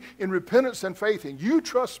to me in repentance and faith and you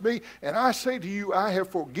trust me and I say to you, I have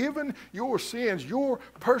forgiven your sins, your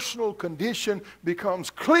personal condition becomes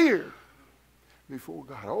clear before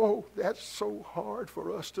God. Oh, that's so hard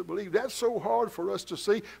for us to believe. That's so hard for us to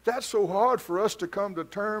see. That's so hard for us to come to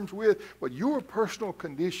terms with. But your personal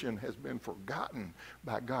condition has been forgotten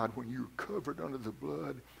by God when you're covered under the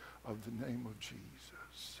blood of the name of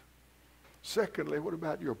Jesus. Secondly, what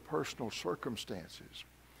about your personal circumstances?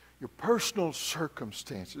 Your personal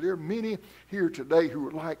circumstances. There are many here today who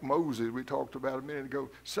are like Moses we talked about a minute ago.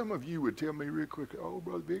 Some of you would tell me real quickly, oh,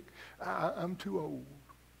 Brother Vic, I'm too old.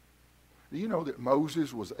 Do you know that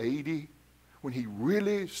Moses was 80 when he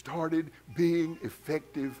really started being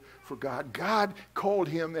effective for God? God called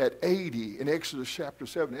him at 80 in Exodus chapter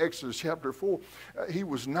 7. Exodus chapter 4, he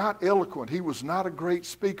was not eloquent. He was not a great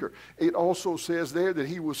speaker. It also says there that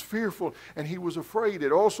he was fearful and he was afraid.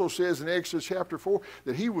 It also says in Exodus chapter 4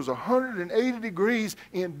 that he was 180 degrees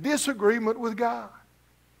in disagreement with God.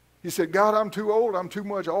 He said, God, I'm too old. I'm too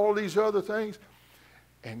much. All these other things.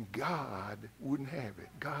 And God wouldn't have it.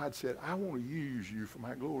 God said, I want to use you for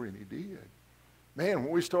my glory, and he did. Man,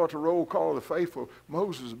 when we start the roll call of the faithful,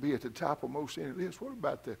 Moses would be at the top of most any list. What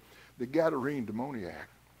about the Gadarene demoniac?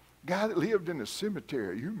 Guy that lived in the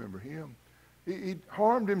cemetery, you remember him. He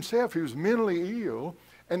harmed himself. He was mentally ill,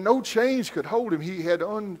 and no chains could hold him. He had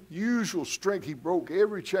unusual strength. He broke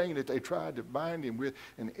every chain that they tried to bind him with,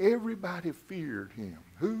 and everybody feared him.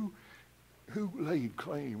 Who laid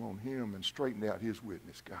claim on him and straightened out his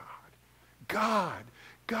witness? God.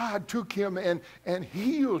 God took him and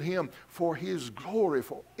healed him for his glory,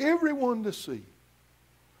 for everyone to see.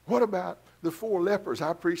 What about the 4 lepers?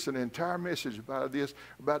 I preached an entire message about this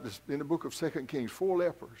in the book of 2 Kings. 4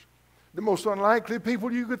 lepers. The most unlikely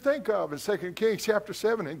people you could think of in 2 Kings chapter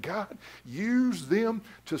 7. And God used them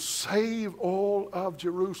to save all of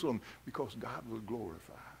Jerusalem because God was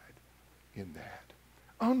glorified in that.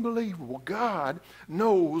 Unbelievable. God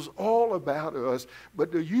knows all about us.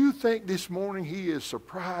 But do you think this morning he is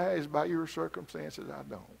surprised by your circumstances? I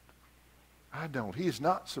don't. I don't. He is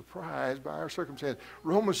not surprised by our circumstances.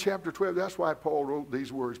 Romans chapter 12, that's why Paul wrote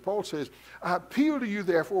these words. Paul says, I appeal to you,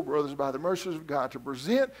 therefore, brothers, by the mercies of God, to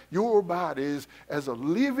present your bodies as a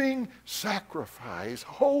living sacrifice,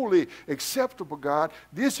 holy, acceptable God.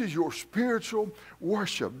 This is your spiritual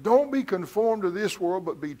worship. Don't be conformed to this world,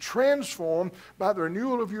 but be transformed by the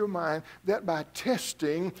renewal of your mind, that by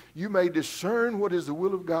testing you may discern what is the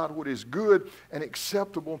will of God, what is good and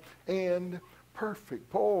acceptable and perfect.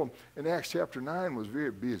 Paul in Acts chapter 9 was very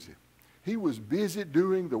busy. He was busy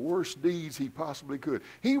doing the worst deeds he possibly could.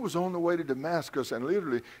 He was on the way to Damascus, and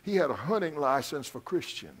literally he had a hunting license for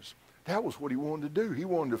Christians. That was what he wanted to do. He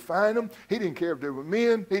wanted to find them. He didn't care if they were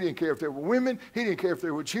men. He didn't care if they were women. He didn't care if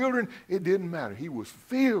they were children. It didn't matter. He was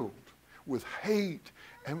filled with hate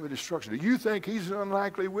and with destruction. Do you think he's an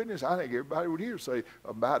unlikely witness? I think everybody would hear say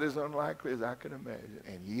about as unlikely as I can imagine.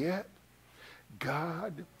 And yet,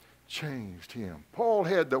 God changed him. Paul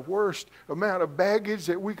had the worst amount of baggage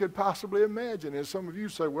that we could possibly imagine. And some of you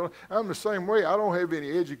say, well, I'm the same way. I don't have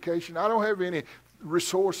any education. I don't have any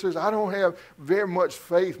resources. I don't have very much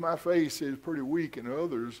faith. My faith is pretty weak. And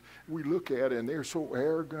others we look at and they're so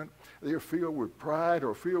arrogant. They're filled with pride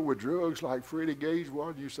or filled with drugs like Freddie Gage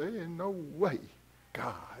was. You say, in no way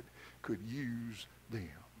God could use them.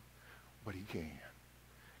 But he can.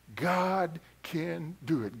 God can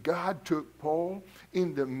do it. God took Paul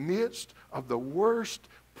in the midst of the worst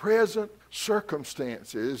present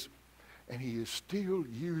circumstances, and he is still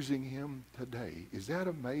using him today. Is that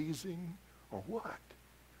amazing or what?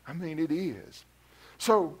 I mean, it is.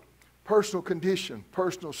 So, personal condition,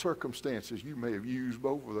 personal circumstances, you may have used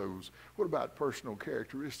both of those. What about personal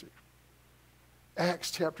characteristics?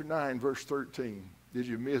 Acts chapter 9, verse 13. Did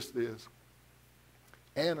you miss this?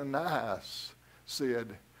 Ananias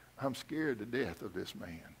said, I'm scared to death of this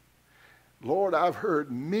man. Lord, I've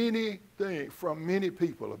heard many things from many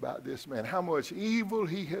people about this man, how much evil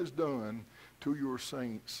he has done to your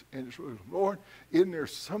saints in Jerusalem. Lord, isn't there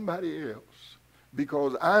somebody else?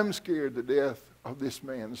 Because I'm scared to death of this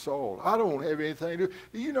man, Saul. I don't have anything to do.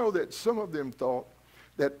 Do you know that some of them thought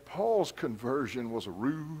that Paul's conversion was a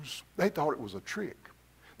ruse? They thought it was a trick.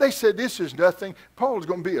 They said, this is nothing. Paul's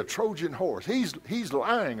going to be a Trojan horse. He's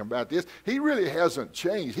lying about this. He really hasn't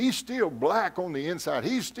changed. He's still black on the inside.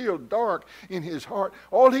 He's still dark in his heart.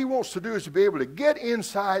 All he wants to do is to be able to get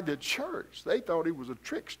inside the church. They thought he was a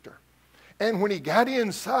trickster. And when he got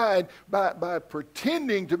inside by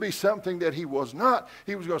pretending to be something that he was not,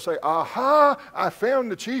 he was going to say, aha, I found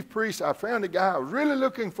the chief priest. I found the guy I was really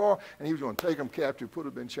looking for. And he was going to take them captive, put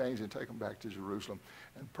them in chains, and take them back to Jerusalem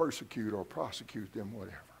and persecute or prosecute them,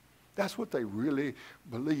 whatever. That's what they really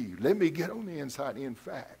believed. Let me get on the inside. In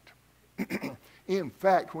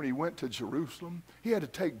fact, when he went to Jerusalem, he had to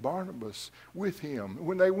take Barnabas with him.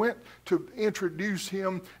 When they went to introduce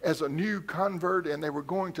him as a new convert and they were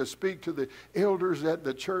going to speak to the elders at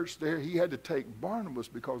the church there, he had to take Barnabas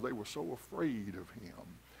because they were so afraid of him.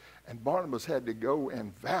 And Barnabas had to go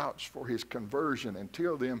and vouch for his conversion and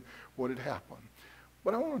tell them what had happened.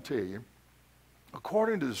 But I want to tell you,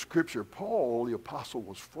 according to the scripture, Paul, the apostle,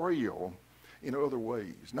 was frail in other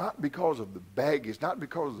ways. Not because of the baggage, not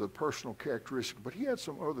because of the personal characteristics, but he had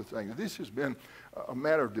some other things. This has been a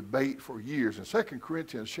matter of debate for years. In 2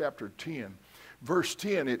 Corinthians chapter 10, verse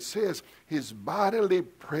 10, it says, his bodily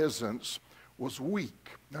presence was weak.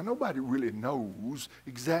 Now, nobody really knows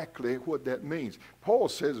exactly what that means. Paul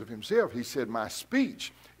says of himself, he said, my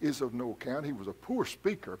speech is of no account. He was a poor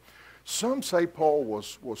speaker. Some say Paul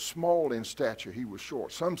was small in stature. He was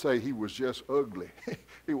short. Some say he was just ugly.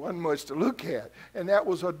 He wasn't much to look at. And that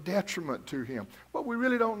was a detriment to him. But we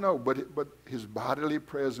really don't know. But his bodily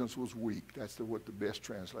presence was weak. That's what the best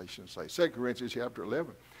translations say. 2 Corinthians chapter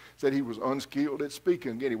 11 said he was unskilled at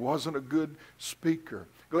speaking. Again, he wasn't a good speaker.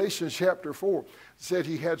 Galatians chapter 4 said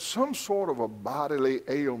he had some sort of a bodily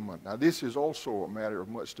ailment. Now, this is also a matter of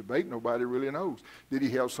much debate. Nobody really knows. Did he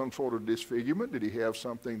have some sort of disfigurement? Did he have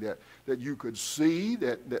something that you could see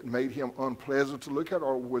that made him unpleasant to look at?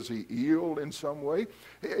 Or was he ill in some way?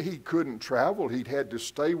 He couldn't travel. He'd had to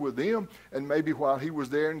stay with them. And maybe while he was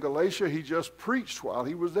there in Galatia, he just preached while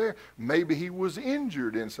he was there. Maybe he was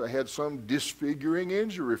injured and so had some disfiguring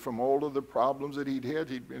injury from all of the problems that he'd had.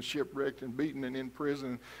 He'd been shipwrecked and beaten and in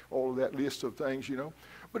prison, all of that list of things, you know.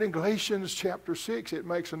 But in Galatians chapter 6, it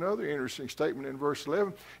makes another interesting statement in verse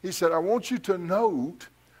 11. He said, I want you to note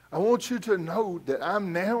I want you to know that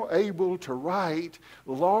I'm now able to write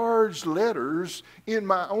large letters in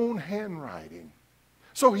my own handwriting.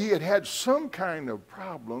 So he had had some kind of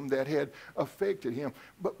problem that had affected him.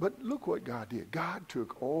 But look what God did. God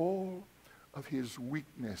took all of his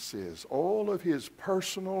weaknesses, all of his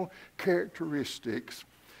personal characteristics,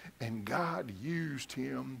 and God used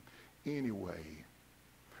him anyway.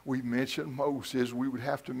 We mentioned Moses. We would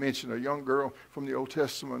have to mention a young girl from the Old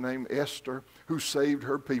Testament named Esther who saved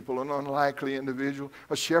her people, an unlikely individual.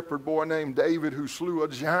 A shepherd boy named David who slew a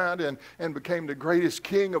giant and became the greatest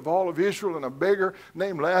king of all of Israel, and a beggar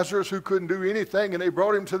named Lazarus who couldn't do anything, and they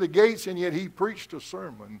brought him to the gates, and yet he preached a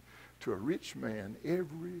sermon to a rich man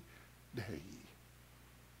every day.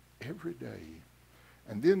 Every day.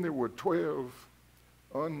 And then there were 12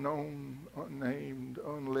 unknown, unnamed,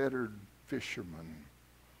 unlettered fishermen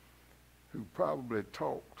who probably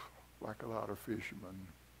talked like a lot of fishermen.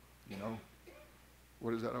 You know,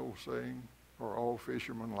 what is that old saying? Are all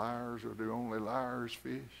fishermen liars, or do only liars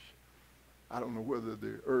fish? I don't know whether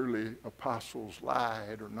the early apostles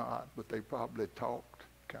lied or not, but they probably talked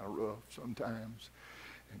kind of rough sometimes.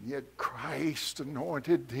 And yet Christ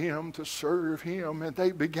anointed them to serve him, and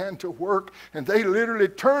they began to work, and they literally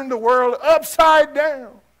turned the world upside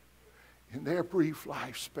down in their brief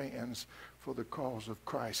lifespans for the cause of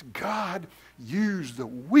Christ. God used the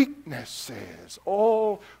weaknesses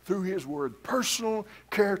all through his word. Personal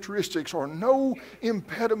characteristics are no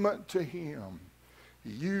impediment to him. He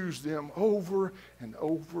used them over and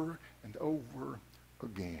over and over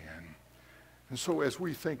again. And so as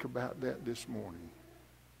we think about that this morning,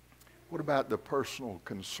 what about the personal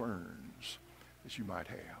concerns that you might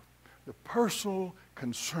have? The personal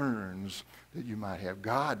concerns that you might have.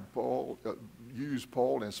 God used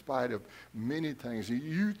Paul in spite of many things.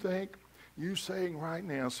 You think, you saying right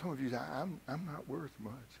now, some of you say, I'm not worth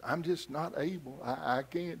much. I'm just not able. I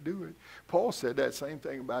can't do it. Paul said that same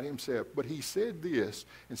thing about himself. But he said this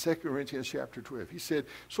in 2 Corinthians chapter 12. He said,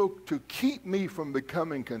 so to keep me from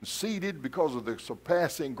becoming conceited because of the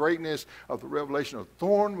surpassing greatness of the revelation, a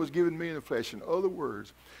thorn was given me in the flesh. In other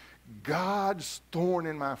words, God's thorn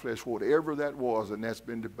in my flesh, whatever that was, and that's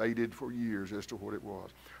been debated for years as to what it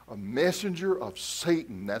was. A messenger of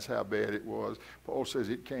Satan, that's how bad it was. Paul says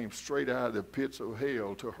it came straight out of the pits of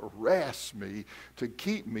hell to harass me, to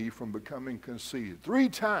keep me from becoming conceited. 3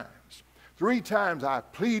 times I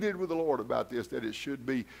pleaded with the Lord about this, that it should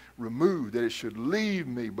be removed, that it should leave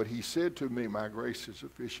me. But he said to me, my grace is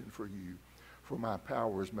sufficient for you, for my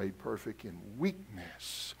power is made perfect in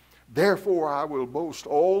weakness. Therefore, I will boast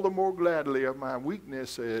all the more gladly of my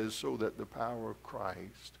weaknesses, so that the power of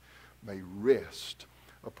Christ may rest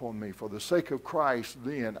upon me. For the sake of Christ,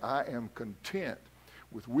 then, I am content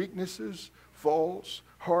with weaknesses, faults,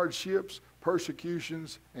 hardships,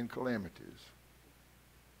 persecutions, and calamities.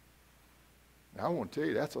 Now, I want to tell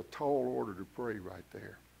you, that's a tall order to pray right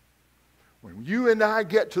there. When you and I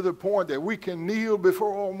get to the point that we can kneel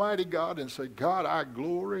before Almighty God and say, God, I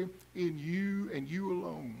glory in you and you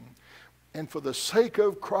alone. And for the sake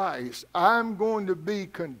of Christ, I'm going to be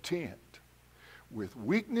content with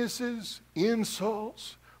weaknesses,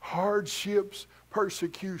 insults, hardships,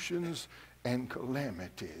 persecutions, and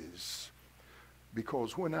calamities.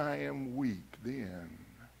 Because when I am weak, then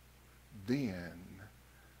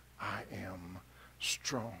I am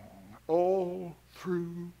strong. All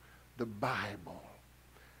through the Bible,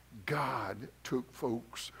 God took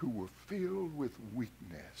folks who were filled with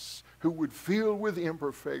weakness, who were filled with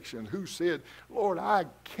imperfection, who said, Lord, I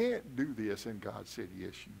can't do this. And God said,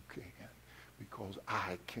 yes, you can, because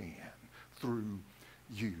I can through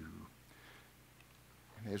you.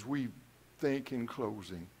 And as we think in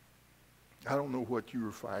closing, I don't know what you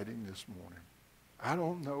are fighting this morning. I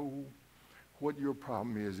don't know what your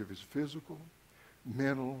problem is, if it's physical,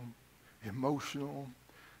 mental, emotional,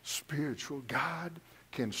 spiritual. God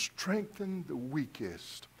can strengthen the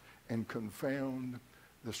weakest and confound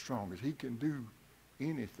the strongest. He can do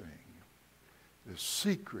anything. The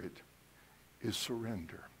secret is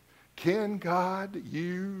surrender. Can God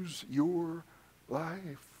use your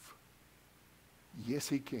life? Yes,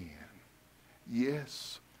 he can.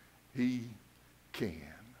 Yes, he can.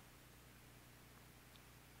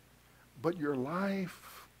 But your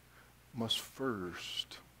life must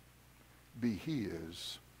first be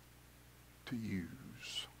his to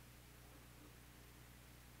use.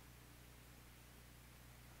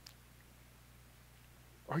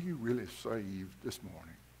 Are you really saved this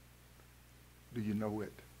morning? Do you know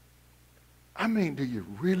it? I mean, do you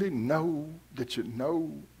really know that you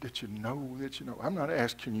know that you know that you know? I'm not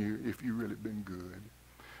asking you if you've really been good.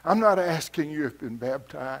 I'm not asking you if you've been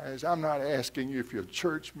baptized. I'm not asking you if you're a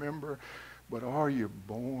church member. but are you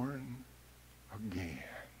born again?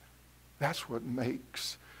 That's what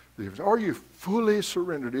makes the difference. Are you fully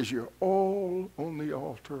surrendered? Is your all on the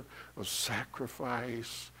altar of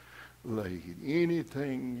sacrifice laid?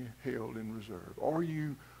 Anything held in reserve? Are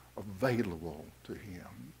you available to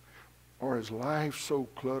him? Or is life so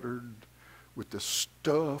cluttered with the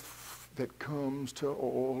stuff that comes to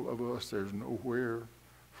all of us, there's nowhere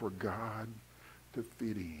for God to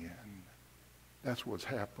fit in? That's what's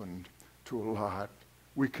happened to a lot.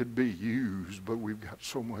 We could be used, but we've got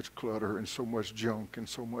so much clutter and so much junk and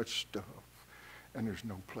so much stuff, and there's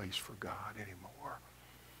no place for God anymore.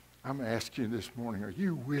 I'm asking you this morning, are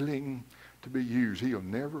you willing to be used? He'll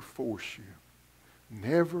never force you.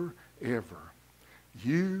 Never, ever.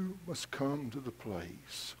 You must come to the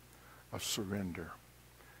place of surrender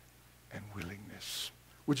and willingness.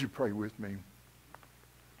 Would you pray with me?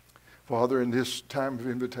 Father, in this time of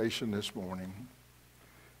invitation this morning,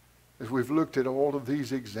 as we've looked at all of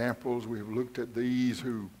these examples, we've looked at these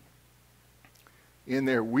who, in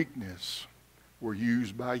their weakness, were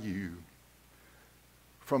used by you.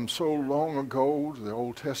 From so long ago to the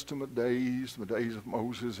Old Testament days, the days of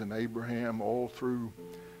Moses and Abraham, all through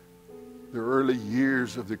the early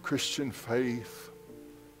years of the Christian faith,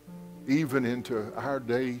 even into our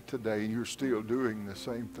day today, you're still doing the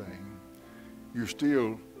same thing. You're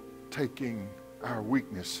still taking our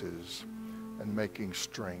weaknesses and making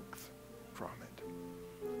strength from it.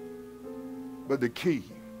 But the key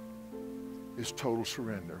is total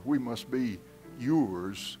surrender. We must be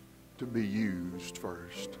yours to be used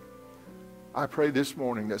first. I pray this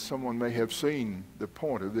morning that someone may have seen the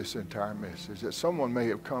point of this entire message, that someone may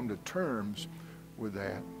have come to terms with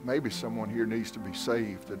that. Maybe someone here needs to be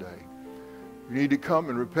saved today. You need to come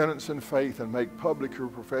in repentance and faith and make public your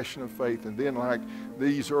profession of faith, and then, like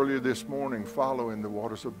these earlier this morning, follow in the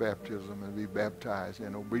waters of baptism and be baptized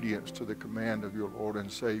in obedience to the command of your Lord and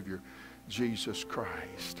Savior, Jesus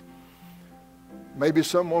Christ. Maybe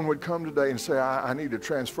someone would come today and say, I need to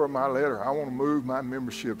transfer my letter. I want to move my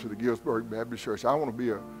membership to the Gillsburg Baptist Church. I want to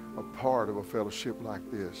be a part of a fellowship like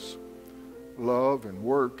this. Love and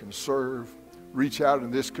work and serve. Reach out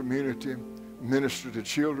in this community. Minister to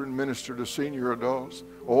children. Minister to senior adults.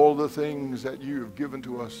 All the things that you have given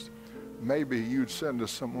to us. Maybe you'd send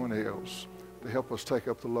us someone else to help us take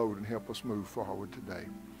up the load and help us move forward today.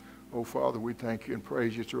 Oh, Father, we thank you and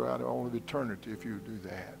praise you throughout all of eternity if you do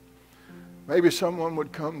that. Maybe someone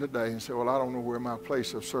would come today and say, well, I don't know where my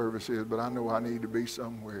place of service is, but I know I need to be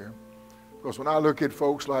somewhere. Because when I look at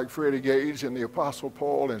folks like Freddie Gage and the Apostle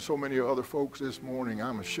Paul and so many other folks this morning,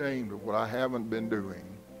 I'm ashamed of what I haven't been doing.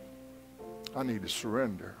 I need to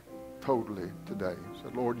surrender totally today.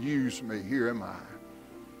 So, Lord, use me. Here am I.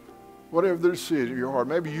 Whatever the decision in your heart,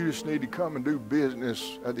 maybe you just need to come and do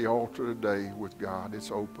business at the altar today with God.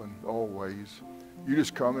 It's open always. You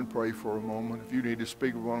just come and pray for a moment. If you need to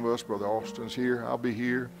speak with one of us, Brother Austin's here. I'll be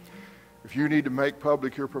here. If you need to make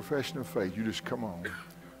public your profession of faith, you just come on.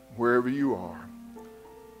 Wherever you are,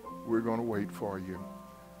 we're going to wait for you.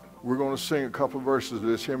 We're going to sing a couple of verses of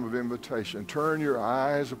this hymn of invitation. Turn your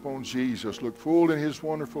eyes upon Jesus. Look full in his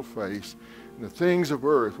wonderful face, and the things of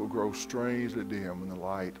earth will grow strangely dim in the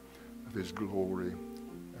light of his glory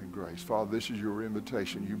and grace. Father, this is your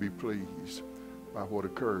invitation. You be pleased by what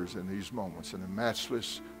occurs in these moments. In the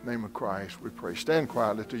matchless name of Christ, we pray. Stand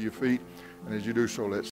quietly to your feet, and as you do so, let's